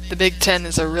mean, the Big Ten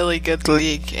is a really good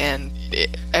league, and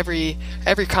every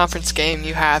conference game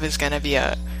you have is going to be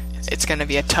a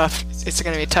tough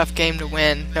game to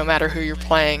win, no matter who you're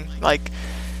playing. Like,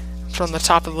 from the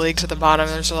top of the league to the bottom,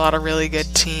 there's a lot of really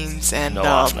good teams, and no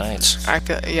off nights. I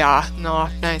feel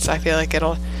like it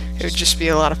would just be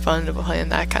a lot of fun to play in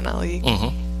that kind of league.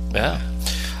 Yeah.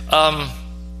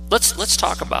 Let's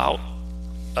talk about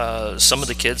some of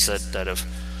the kids that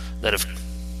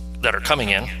are coming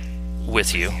in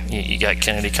with you. You got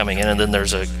Kennedy coming in, and then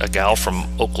there's a gal from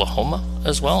Oklahoma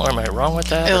as well. Or am I wrong with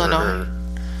that? Illinois.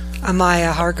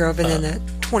 Amaya Hargrove, and then the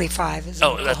 25 is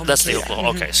that's the Oklahoma.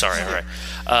 Okay, sorry. All right.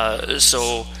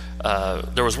 So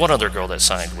there was one other girl that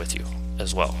signed with you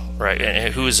as well, right?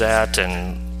 And who is that,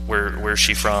 and where's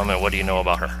she from, and what do you know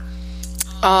about her?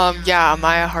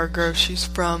 Amaya Hargrove, she's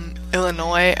from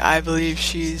Illinois. I believe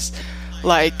she's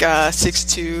like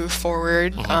 6'2"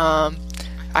 forward.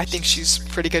 I think she's a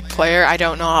pretty good player. I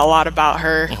don't know a lot about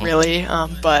her really,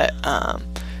 but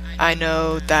I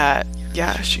know that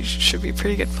she should be a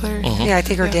pretty good player. Yeah, I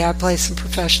think her dad plays some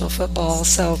professional football,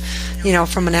 so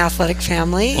from an athletic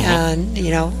family, and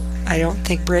I don't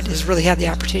think Britt has really had the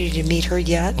opportunity to meet her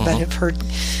yet, but have heard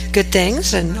good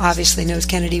things, and obviously knows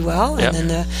Kennedy well. And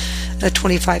then the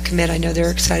 25 commit, I know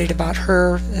they're excited about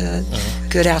her.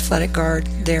 Good athletic guard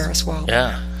there as well.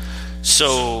 Yeah.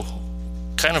 So,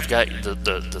 kind of got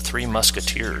the three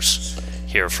musketeers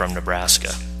here from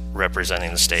Nebraska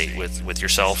representing the state with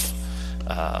yourself,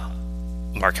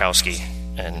 Markowski,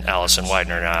 and Allison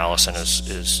Widener. Now, Allison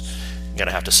is going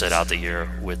to have to sit out the year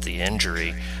with the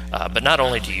injury. But not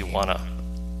only do you want to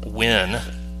win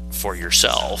for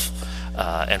yourself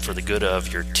and for the good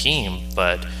of your team,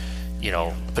 but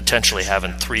potentially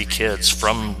having three kids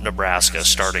from Nebraska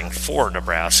starting for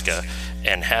Nebraska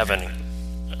and having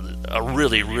a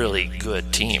really, really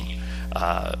good team.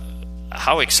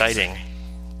 How exciting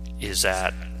is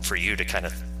that for you to kind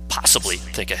of possibly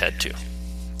think ahead to?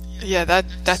 Yeah,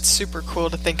 that's super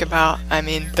cool to think about. I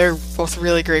mean, they're both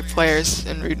really great players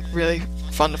and really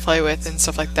fun to play with and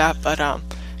stuff like that. But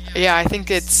I think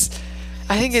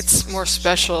it's more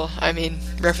special. I mean,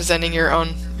 representing your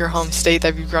home state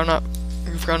that you've grown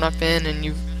up in and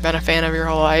you've been a fan of your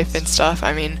whole life and stuff.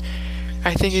 I mean,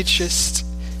 I think it's just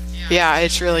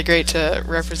it's really great to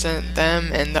represent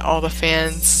them and all the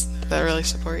fans that really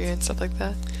support you and stuff like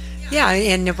that. Yeah,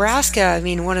 in Nebraska, I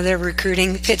mean, one of their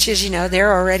recruiting pitches,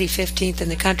 they're already 15th in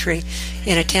the country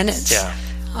in attendance. Yeah.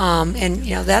 And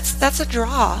that's a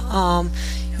draw.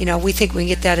 We think we can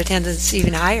get that attendance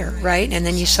even higher, right? And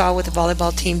then you saw what the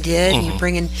volleyball team did. And you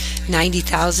bring in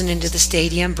 90,000 into the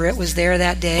stadium. Britt was there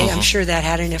that day. I'm sure that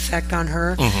had an effect on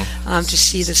her to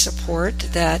see the support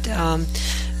that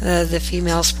the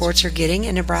female sports are getting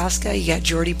in Nebraska. You got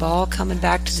Jordy Ball coming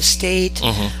back to the state.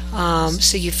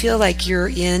 So you feel like you're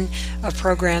in a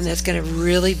program that's going to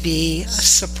really be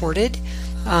supported.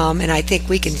 And I think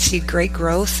we can see great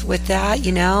growth with that,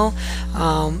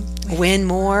 win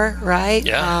more, right?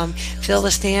 Yeah. Fill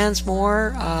the stands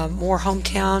more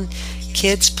hometown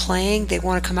kids playing. They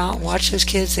want to come out and watch those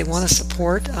kids. They want to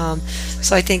support.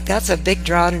 So I think that's a big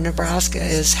draw to Nebraska,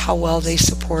 is how well they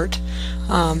support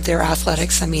their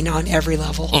athletics. I mean, on every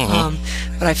level.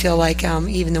 But I feel like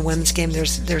even the women's game,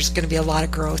 there's going to be a lot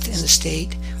of growth in the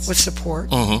state with support.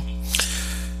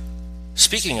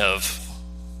 Speaking of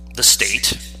the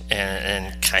state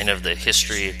and kind of the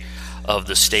history of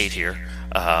the state here,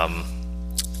 I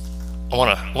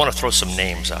want to throw some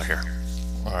names out here.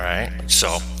 All right,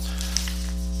 so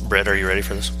Britt, are you ready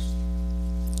for this?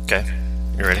 Okay,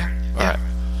 you ready? Yeah. All right.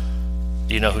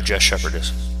 Do you know who Jess Shepard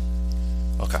is?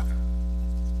 Okay.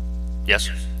 Yes?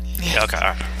 Yeah. Okay,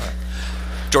 all right.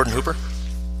 Jordan Hooper?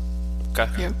 Okay.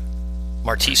 Yep.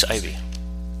 Martise Ivy?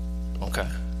 Okay.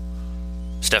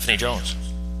 Stephanie Jones?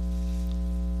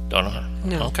 Don't know her?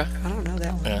 No, Okay. I don't know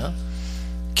that one. Yeah.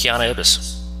 Kiana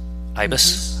Ibis?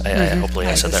 Ibis? Hopefully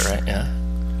I said that right. Yeah.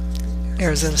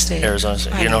 Arizona State. Arizona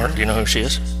State. You know her? Do you know who she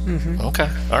is? Okay.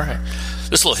 All right.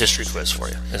 This little history quiz for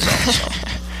you. Is all. So,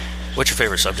 what's your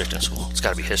favorite subject in school? It's got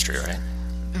to be history, right?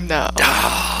 No.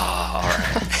 All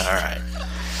right. All right.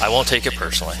 I won't take it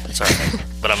personally. It's all right.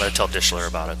 But I'm going to tell Dishler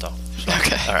about it, though. So,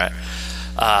 Okay. All right.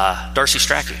 Darcy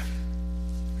Strachey.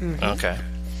 Okay.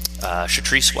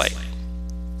 Shatrice White.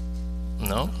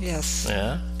 No? Yes.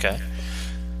 Yeah. Okay.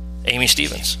 Amy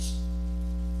Stevens.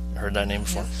 Heard that name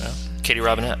before? Yes. Yeah. Katie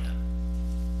Robinette.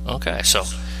 Okay. So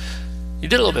you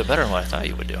did a little bit better than what I thought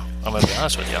you would do. I'm going to be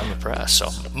honest with you. I'm impressed. So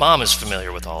Mom is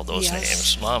familiar with all those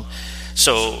names. Mom.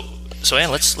 So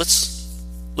Ann,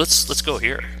 let's go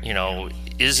here. You know,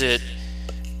 is it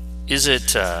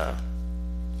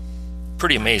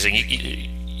pretty amazing?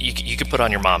 You could put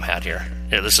on your mom hat here.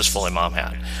 Yeah, this is fully mom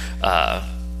hat.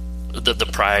 The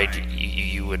pride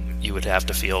you would have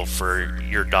to feel for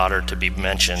your daughter to be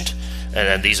mentioned,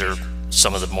 and these are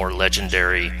some of the more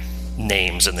legendary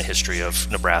names in the history of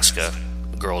Nebraska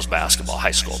girls basketball,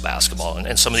 high school basketball,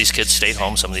 and some of these kids stayed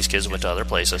home. Some of these kids went to other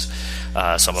places.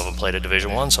 Some of them played at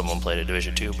Division I, some of them played at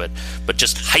Division II, but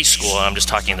just high school. I'm just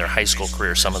talking their high school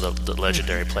career. Some of the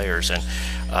legendary players, and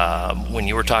when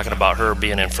you were talking about her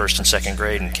being in first and second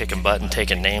grade and kicking butt and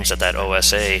taking names at that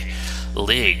OSA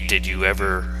league, did you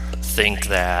ever think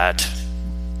that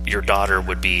your daughter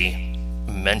would be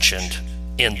mentioned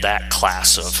in that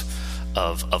class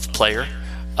of player,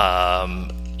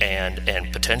 and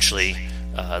potentially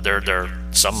there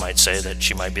some might say that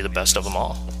she might be the best of them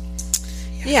all?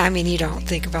 Yeah, I mean, you don't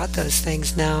think about those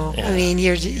things now. Yeah. I mean,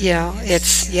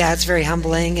 it's very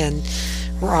humbling, and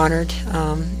we're honored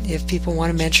if people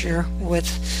want to mention her with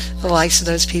the likes of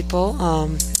those people.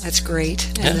 That's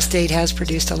great, and the state has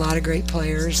produced a lot of great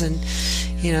players, and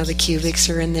the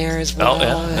Cubics are in there as well.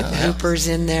 Hooper's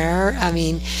in there. I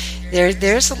mean,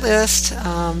 there's a list,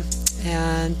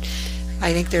 and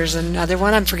I think there's another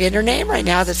one. I'm forgetting her name right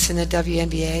now. That's in the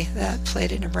WNBA that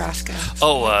played at Nebraska.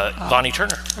 Vonnie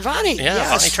Turner. Vonnie. Yeah, yes.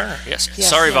 Vonnie Turner. Yes. Yes,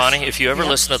 Sorry, yes. Vonnie. If you ever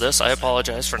listen to this, I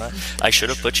apologize for not. I should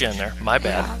have put you in there. My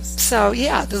bad. Yeah. So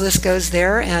the list goes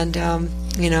there, and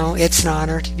it's an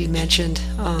honor to be mentioned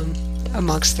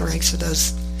amongst the ranks of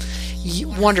those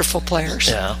wonderful players.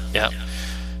 Yeah. Yep,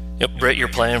 Britt, you're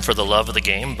playing for the love of the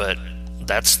game, but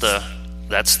that's the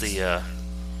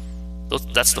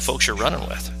folks you're running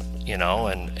with.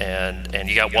 And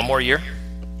you got one more year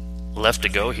left to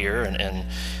go here,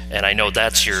 and I know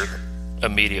that's your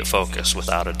immediate focus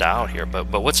without a doubt here.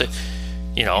 But what's it?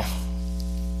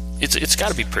 It's got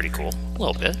to be pretty cool a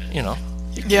little bit.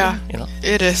 Yeah,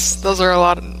 it is. Those are a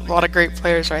lot of great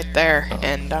players right there,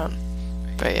 and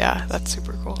but yeah, that's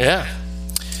super cool. Yeah.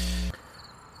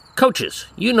 Coaches,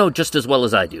 you know just as well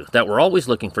as I do that we're always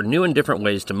looking for new and different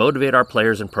ways to motivate our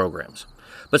players and programs.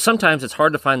 But sometimes it's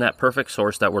hard to find that perfect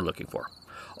source that we're looking for.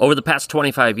 Over the past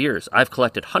 25 years, I've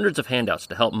collected hundreds of handouts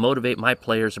to help motivate my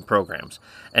players and programs,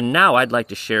 and now I'd like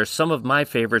to share some of my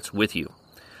favorites with you.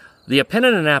 The Pen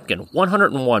and a Napkin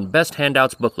 101 Best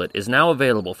Handouts booklet is now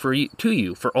available to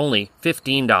you for only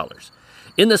 $15.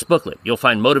 In this booklet, you'll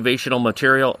find motivational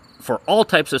material for all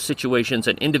types of situations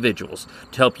and individuals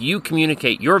to help you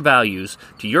communicate your values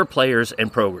to your players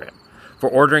and program. For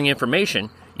ordering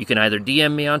information, you can either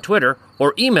DM me on Twitter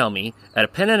or email me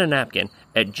at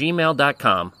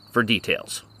penandanapkin@gmail.com for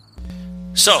details.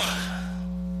 So,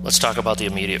 let's talk about the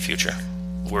immediate future.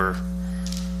 We're,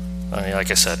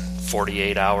 like I said,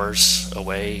 48 hours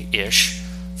away-ish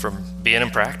from being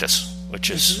in practice, which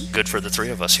is good for the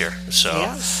three of us here.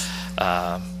 So,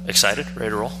 excited? Ready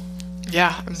to roll?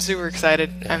 Yeah, I'm super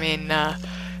excited. Yeah. I mean,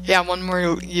 one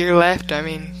more year left. I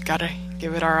mean, gotta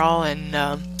give it our all,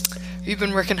 and we've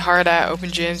been working hard at open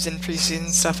gyms and preseason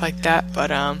stuff like that,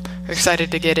 but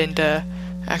excited to get into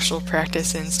actual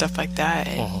practice and stuff like that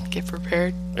and get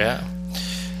prepared. Yeah.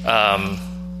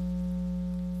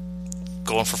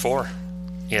 Going for 4.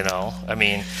 I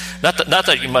mean, not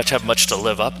that you have much to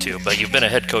live up to, but you've been a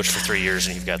head coach for 3 years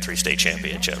and you've got 3 state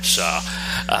championships. So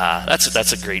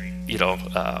that's a great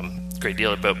great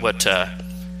deal. But what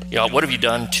have you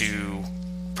done to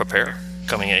prepare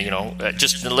coming in?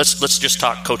 Just let's just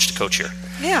talk coach to coach here.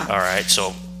 Yeah. All right.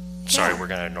 So sorry, we're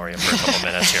going to ignore you for a couple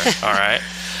minutes here. All right.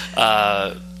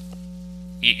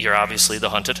 You're obviously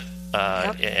the hunted,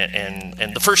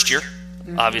 and the first year,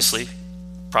 obviously.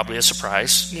 Probably a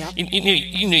surprise. Yeah. You knew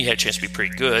you had a chance to be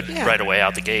pretty good right away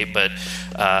out the gate, but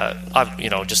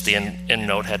just the end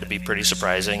note had to be pretty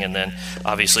surprising, and then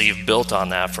obviously you've built on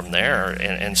that from there.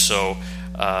 And so,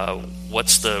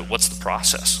 what's the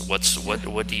process?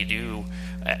 What do you do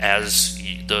as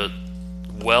the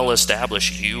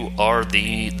well-established? You are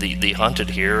the hunted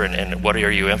here, and what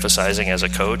are you emphasizing as a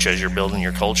coach as you're building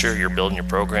your culture, you're building your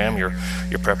program, your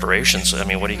preparations? I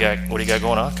mean, what do you got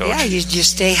going on, Coach? Yeah, you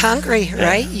just stay hungry,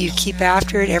 right? You keep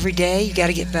after it every day. You got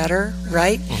to get better,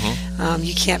 right?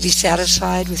 You can't be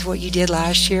satisfied with what you did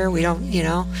last year. We don't,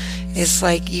 it's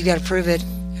like you got to prove it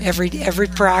every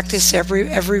practice,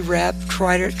 every rep.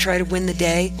 Try to win the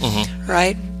day,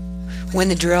 right? Win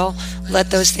the drill,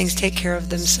 let those things take care of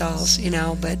themselves,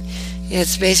 but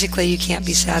it's basically you can't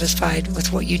be satisfied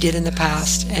with what you did in the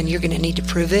past, and you're going to need to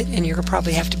prove it, and you're going to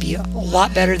probably have to be a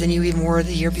lot better than you even were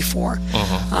the year before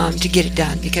to get it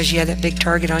done, because you had that big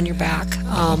target on your back.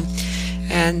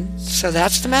 And so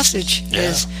that's the message,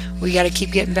 is we got to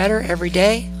keep getting better every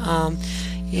day.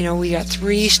 We got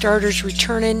 3 starters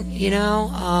returning,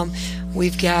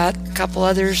 we've got a couple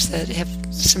others that have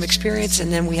some experience,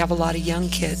 and then we have a lot of young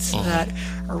kids that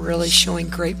are really showing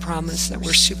great promise that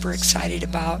we're super excited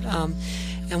about,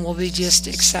 and we'll be just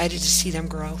excited to see them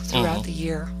grow throughout the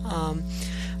year.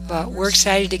 But we're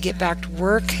excited to get back to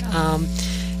work,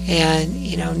 and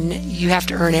you have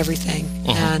to earn everything,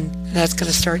 and that's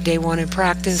going to start day 1 in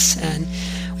practice. And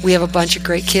we have a bunch of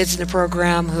great kids in the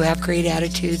program who have great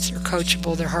attitudes. They're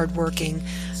coachable, they're hardworking,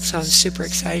 so I'm super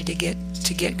excited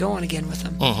to get going again with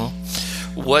them.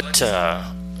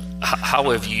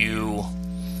 How have you?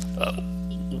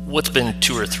 What's been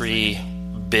 2 or 3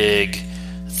 big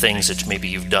things that maybe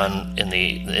you've done in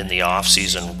the off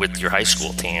season with your high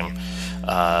school team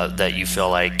that you feel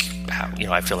like,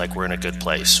 I feel like we're in a good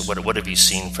place? What have you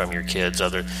seen from your kids?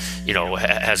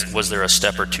 Was there a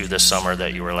step or 2 this summer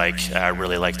that you were like, I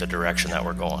really like the direction that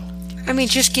we're going? I mean,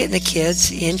 just getting the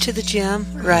kids into the gym,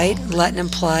 right? Letting them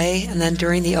play, and then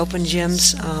during the open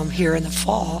gyms here in the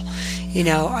fall,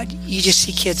 you just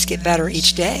see kids get better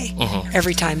each day,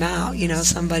 every time out.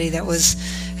 Somebody that was,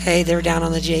 they're down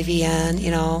on the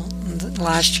JVN,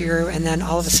 last year, and then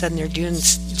all of a sudden they're doing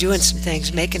some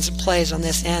things, making some plays on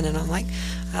this end, and I'm like,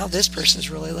 oh, this person's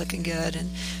really looking good, and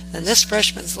then this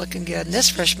freshman's looking good, and this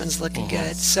freshman's looking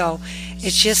good. So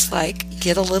it's just like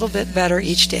get a little bit better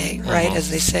each day, right? As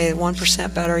they say,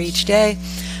 1% better each day,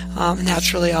 and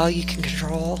that's really all you can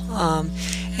control.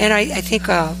 And I think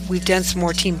we've done some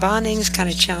more team bondings, kind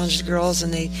of challenged the girls,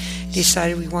 and they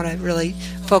decided we want to really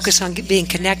focus on being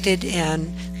connected,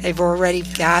 and they've already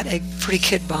got a pretty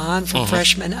good bond from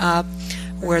freshmen up,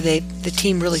 where the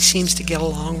team really seems to get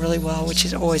along really well, which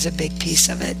is always a big piece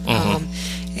of it,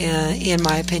 in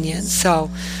my opinion.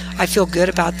 So I feel good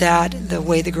about that, the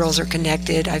way the girls are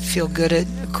connected. I feel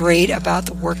great about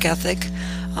the work ethic,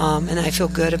 and I feel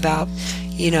good about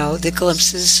the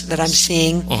glimpses that I'm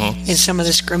seeing in some of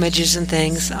the scrimmages and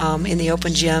things in the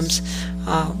open gyms,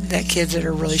 that kids that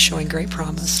are really showing great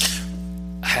promise.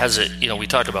 Has it, we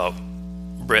talked about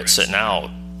Britt sitting out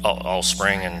all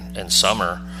spring and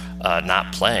summer,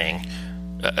 not playing.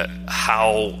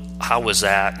 How was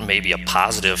that maybe a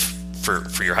positive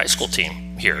for your high school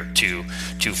team here to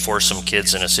force some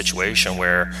kids in a situation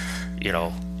where,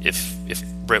 if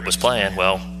Britt was playing,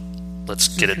 well, let's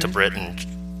get it to Britt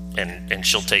and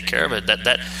she'll take care of it.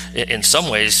 That in some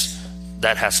ways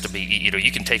that has to be,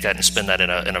 you can take that and spin that in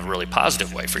a really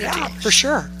positive way for your team. For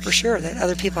sure. That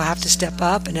other people have to step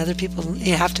up, and other people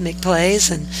have to make plays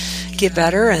and get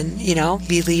better, and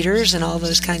be leaders and all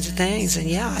those kinds of things.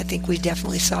 And I think we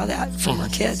definitely saw that from our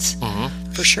kids,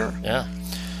 for sure. Yeah.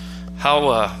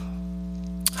 How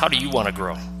do you want to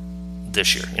grow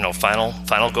this year?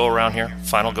 Final go around here,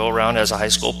 final go around as a high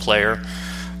school player.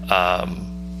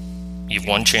 You've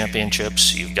won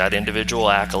championships. You've got individual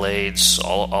accolades.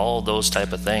 All those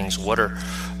type of things. What are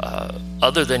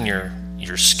other than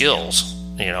your skills?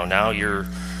 Now you're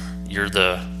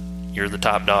the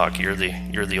top dog. You're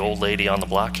the old lady on the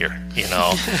block here.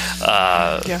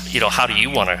 How do you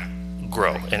want to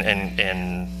grow?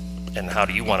 And and how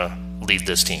do you want to lead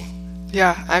this team?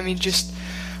 Yeah, I mean, just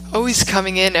always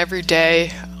coming in every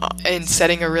day and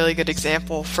setting a really good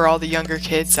example for all the younger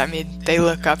kids. I mean, they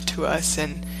look up to us,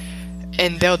 and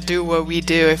they'll do what we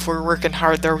do. If we're working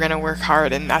hard, they're going to work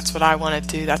hard, and that's what I want to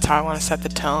do. That's how I want to set the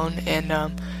tone. And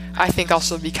I think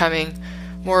also becoming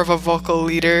more of a vocal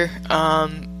leader,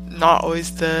 not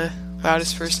always the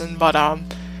loudest person, but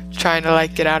trying to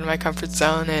like get out of my comfort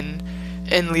zone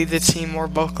and lead the team more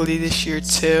vocally this year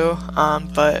too.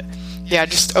 But yeah,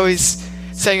 just always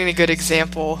setting a good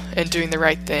example and doing the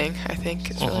right thing, I think,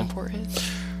 is really important.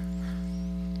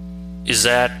 Is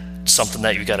that something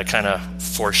that you got to kind of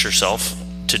force yourself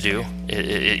to do?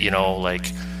 You know,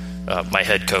 like my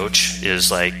head coach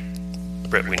is like,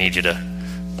 Britt, we need you to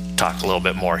talk a little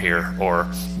bit more here. Or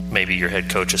maybe your head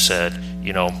coach has said,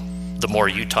 you know, the more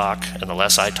you talk and the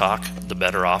less I talk, the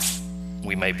better off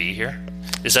we may be here.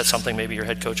 Is that something maybe your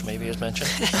head coach maybe has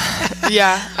mentioned?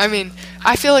 Yeah, I mean,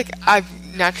 I feel like I've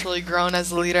naturally grown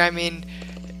as a leader. I mean,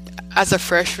 as a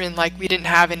freshman, like, we didn't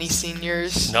have any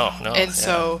seniors. No. And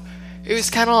so it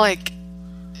was kind of like,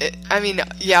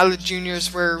 the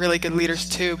juniors were really good leaders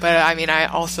too, but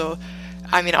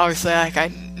obviously, like,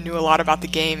 I knew a lot about the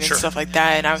game and stuff like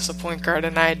that, and I was the point guard,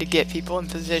 and I had to get people in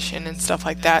position and stuff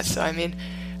like that. So, I mean,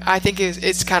 I think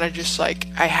it's kind of just like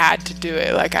I had to do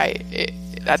it. Like,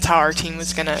 that's how our team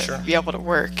was going to be able to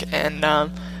work. And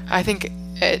I think,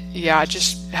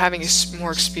 just having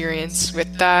more experience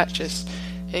with that just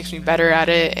makes me better at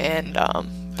it. And,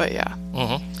 but yeah.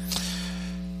 Mm-hmm.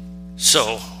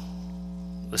 So,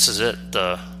 this is it.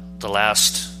 The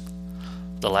last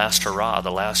hurrah,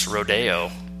 the last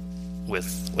rodeo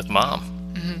with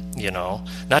Mom. Mm-hmm. You know,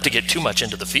 not to get too much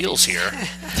into the feels here,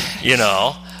 you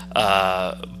know,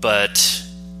 but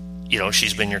you know,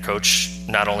 she's been your coach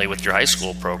not only with your high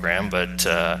school program, but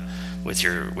with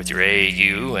your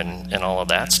AAU and all of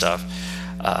that stuff.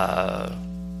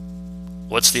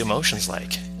 What's the emotions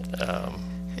like?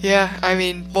 Yeah, I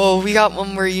mean, well, we got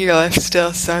one more year left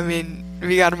still, so I mean,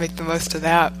 we got to make the most of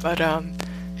that. But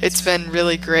it's been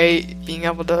really great being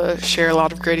able to share a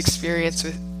lot of great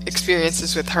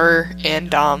experiences with her, and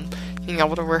being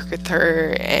able to work with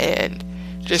her, and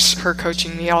just her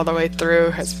coaching me all the way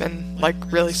through has been like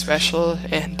really special,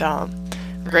 and I'm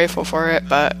grateful for it.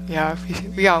 But yeah,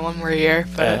 we got one more year.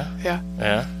 But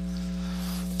yeah.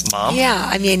 Mom? Yeah,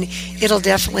 I mean, it'll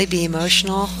definitely be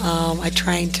emotional. I'm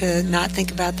trying to not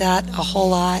think about that a whole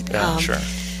lot. Yeah, sure.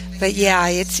 But yeah,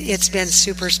 it's been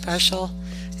super special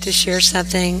to share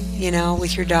something, you know,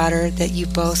 with your daughter that you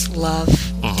both love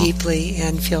deeply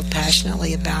and feel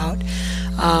passionately about,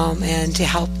 and to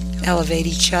help elevate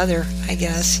each other, I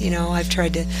guess. You know, I've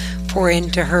tried to pour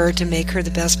into her to make her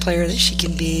the best player that she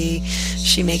can be.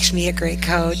 She makes me a great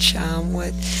coach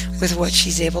with what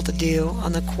she's able to do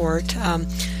on the court.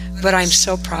 But I'm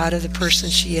so proud of the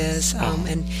person she is.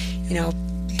 And, you know,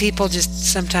 people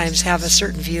just sometimes have a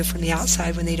certain view from the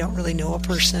outside when they don't really know a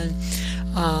person.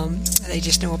 They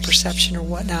just know a perception or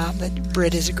whatnot, but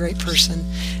Britt is a great person,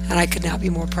 and I could not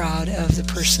be more proud of the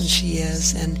person she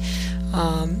is, and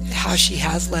how she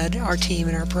has led our team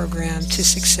and our program to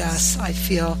success. I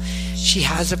feel she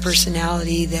has a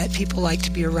personality that people like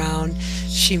to be around.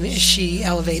 She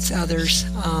elevates others.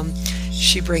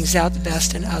 She brings out the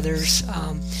best in others.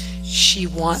 She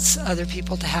wants other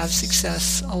people to have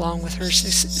success along with her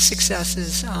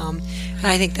successes. And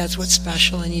I think that's what's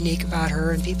special and unique about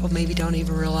her, and people maybe don't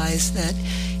even realize that,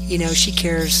 you know, she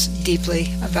cares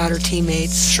deeply about her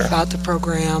teammates, about the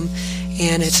program,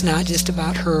 and it's not just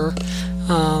about her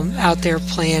out there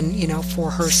playing, you know,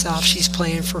 for herself. She's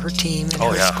playing for her team and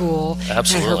her school and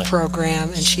her program,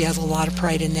 and she has a lot of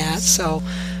pride in that. So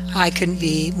I couldn't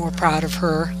be more proud of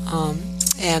her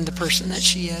and the person that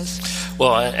she is.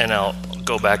 Well, and I'll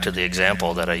go back to the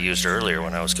example that I used earlier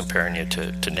when I was comparing you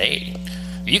to Nate.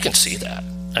 You can see that.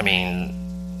 I mean,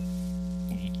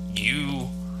 you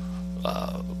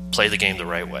play the game the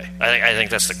right way. I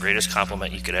think that's the greatest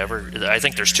compliment you could ever. I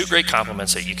think there's two great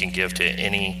compliments that you can give to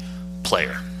any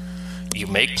player. You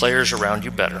make players around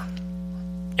you better,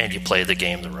 and you play the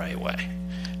game the right way.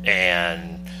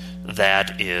 And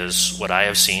that is what I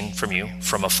have seen from you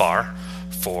from afar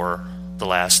for the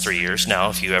last 3 years.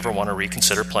 Now, if you ever want to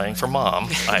reconsider playing for Mom,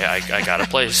 I got a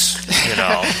place, you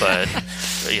know, but,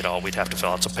 you know, we'd have to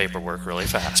fill out some paperwork really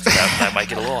fast. That might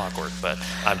get a little awkward, but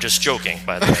I'm just joking,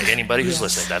 by the way. Anybody who's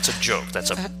listening, that's a joke.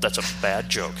 That's a bad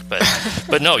joke.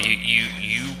 But no,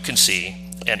 you can see,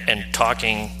 and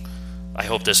talking, I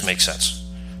hope this makes sense,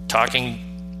 talking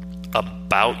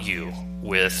about you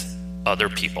with other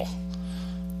people,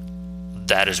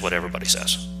 that is what everybody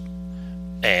says.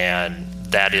 And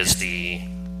that is the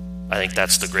I think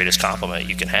that's the greatest compliment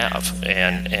you can have.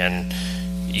 And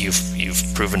you've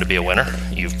proven to be a winner.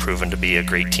 You've proven to be a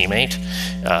great teammate.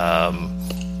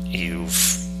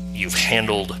 You've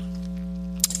handled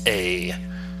a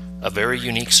very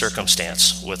unique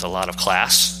circumstance with a lot of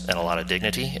class and a lot of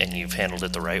dignity, and you've handled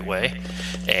it the right way.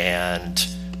 And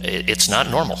it's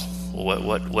not normal.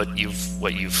 What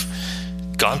you've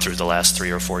gone through the last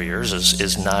 3 or 4 years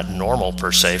is not normal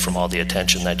per se, from all the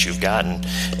attention that you've gotten,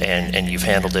 and you've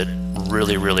handled it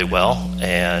really, really well.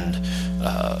 And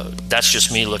that's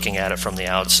just me looking at it from the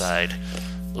outside,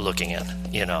 looking in,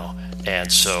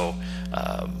 And so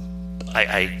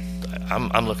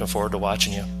I'm looking forward to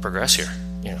watching you progress here,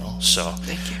 So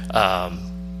thank you.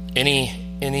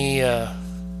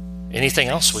 Anything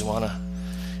else we want to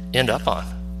end up on?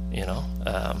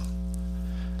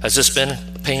 Has this been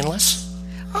painless?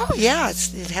 Oh yeah,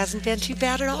 it hasn't been too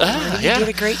bad at all. You Yeah. did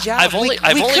a great job. I've only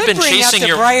we could been bring chasing up the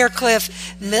your Briarcliff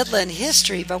Midland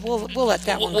history, but we'll let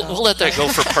that one go. We'll let that go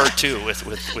for part 2 with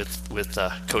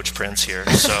Coach Prince here.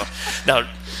 So now,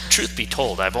 truth be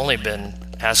told, I've only been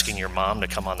asking your mom to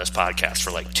come on this podcast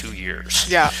for like 2 years.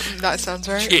 Yeah, that sounds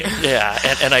right. Yeah,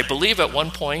 and I believe at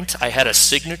one point I had a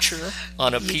signature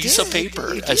on a piece of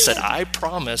paper. I said, I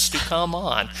promise to come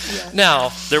on. Yeah.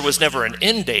 Now, there was never an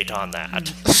end date on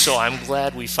that, so I'm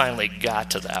glad we finally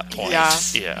got to that point. Yeah.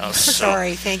 So.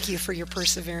 Sorry, thank you for your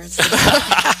perseverance.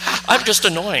 I'm just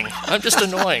annoying.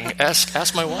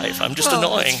 Ask my wife. I'm just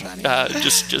annoying.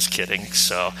 Just kidding.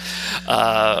 So,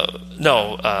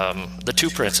 the two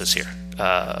Princes here.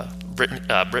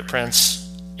 Britt Prince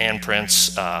and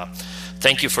Prince,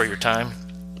 thank you for your time.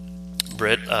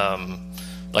 Britt,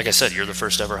 like I said, you're the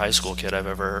first ever high school kid I've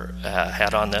ever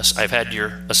had on this. I've had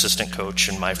your assistant coach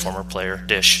and my former player,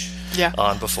 Dish,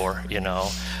 on before,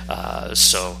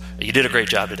 so you did a great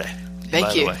job today.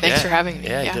 Thank you. Thanks for having me.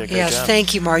 Yeah, you did a great job.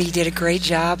 Thank you, Marty. You did a great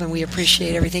job, and we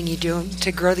appreciate everything you do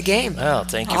to grow the game. Well,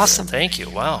 thank you. Awesome. Thank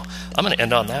you. Wow. I'm going to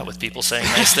end on that with people saying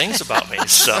nice things about me.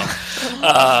 So,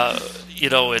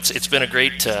 it's been a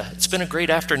great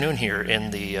afternoon here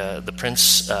in the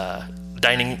Prince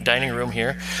dining room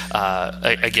here.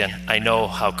 Again, I know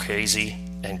how crazy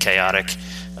and chaotic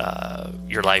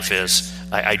your life is.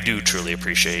 I do truly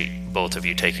appreciate both of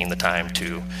you taking the time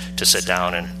to sit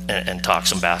down and talk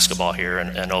some basketball here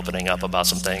and opening up about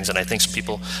some things. And I think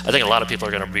a lot of people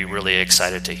are going to be really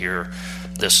excited to hear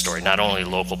this story. Not only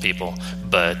local people,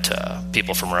 but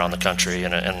people from around the country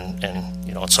and in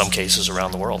some cases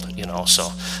around the world.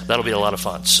 So that'll be a lot of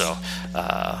fun. So,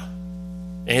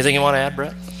 anything you want to add,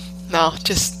 Brett? No,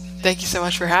 just thank you so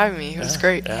much for having me. It was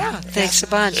great. Yeah, thanks a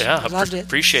bunch. Yeah, Loved it.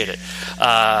 Appreciate it.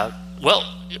 Well,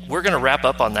 we're going to wrap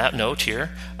up on that note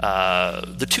here.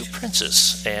 The two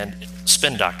Princes and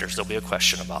spin doctors, there'll be a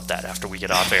question about that after we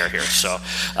get off air here. So,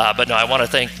 but no, I want to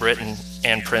thank Britt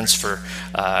and Prince for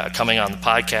coming on the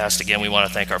podcast. Again, we want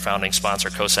to thank our founding sponsor,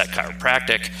 COSAC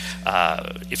Chiropractic.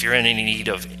 If you're in any need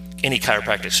of any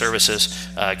chiropractic services,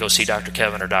 go see Dr.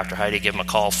 Kevin or Dr. Heidi. Give them a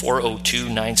call,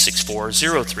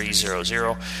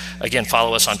 402-964-0300. Again,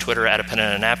 follow us on Twitter at Pen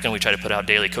And A Napkin. We try to put out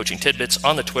daily coaching tidbits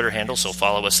on the Twitter handle, so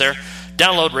follow us there.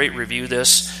 Download, rate, review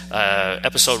this.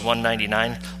 Episode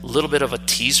 199, a little bit of a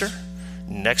teaser.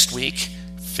 Next week,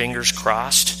 fingers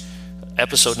crossed,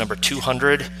 episode number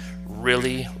 200.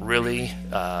 Really,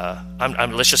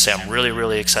 let's just say I'm really,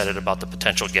 really excited about the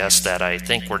potential guests that I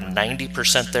think we're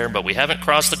 90% there, but we haven't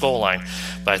crossed the goal line.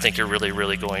 But I think you're really,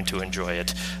 really going to enjoy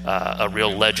it. A real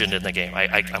legend in the game.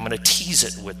 I'm going to tease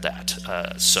it with that.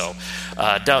 So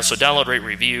download, rate,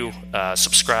 review,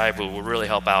 subscribe. It will really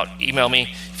help out. Email me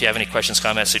if you have any questions,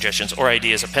 comments, suggestions, or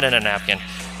ideas at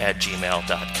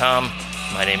penandanapkin@gmail.com.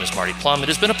 My name is Marty Plum. It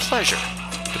has been a pleasure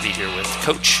to be here with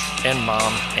Coach and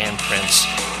Mom and Prince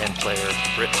and player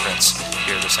Britt Prince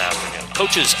here this afternoon.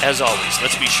 Coaches, as always,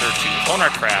 let's be sure to hone our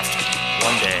craft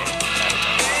one day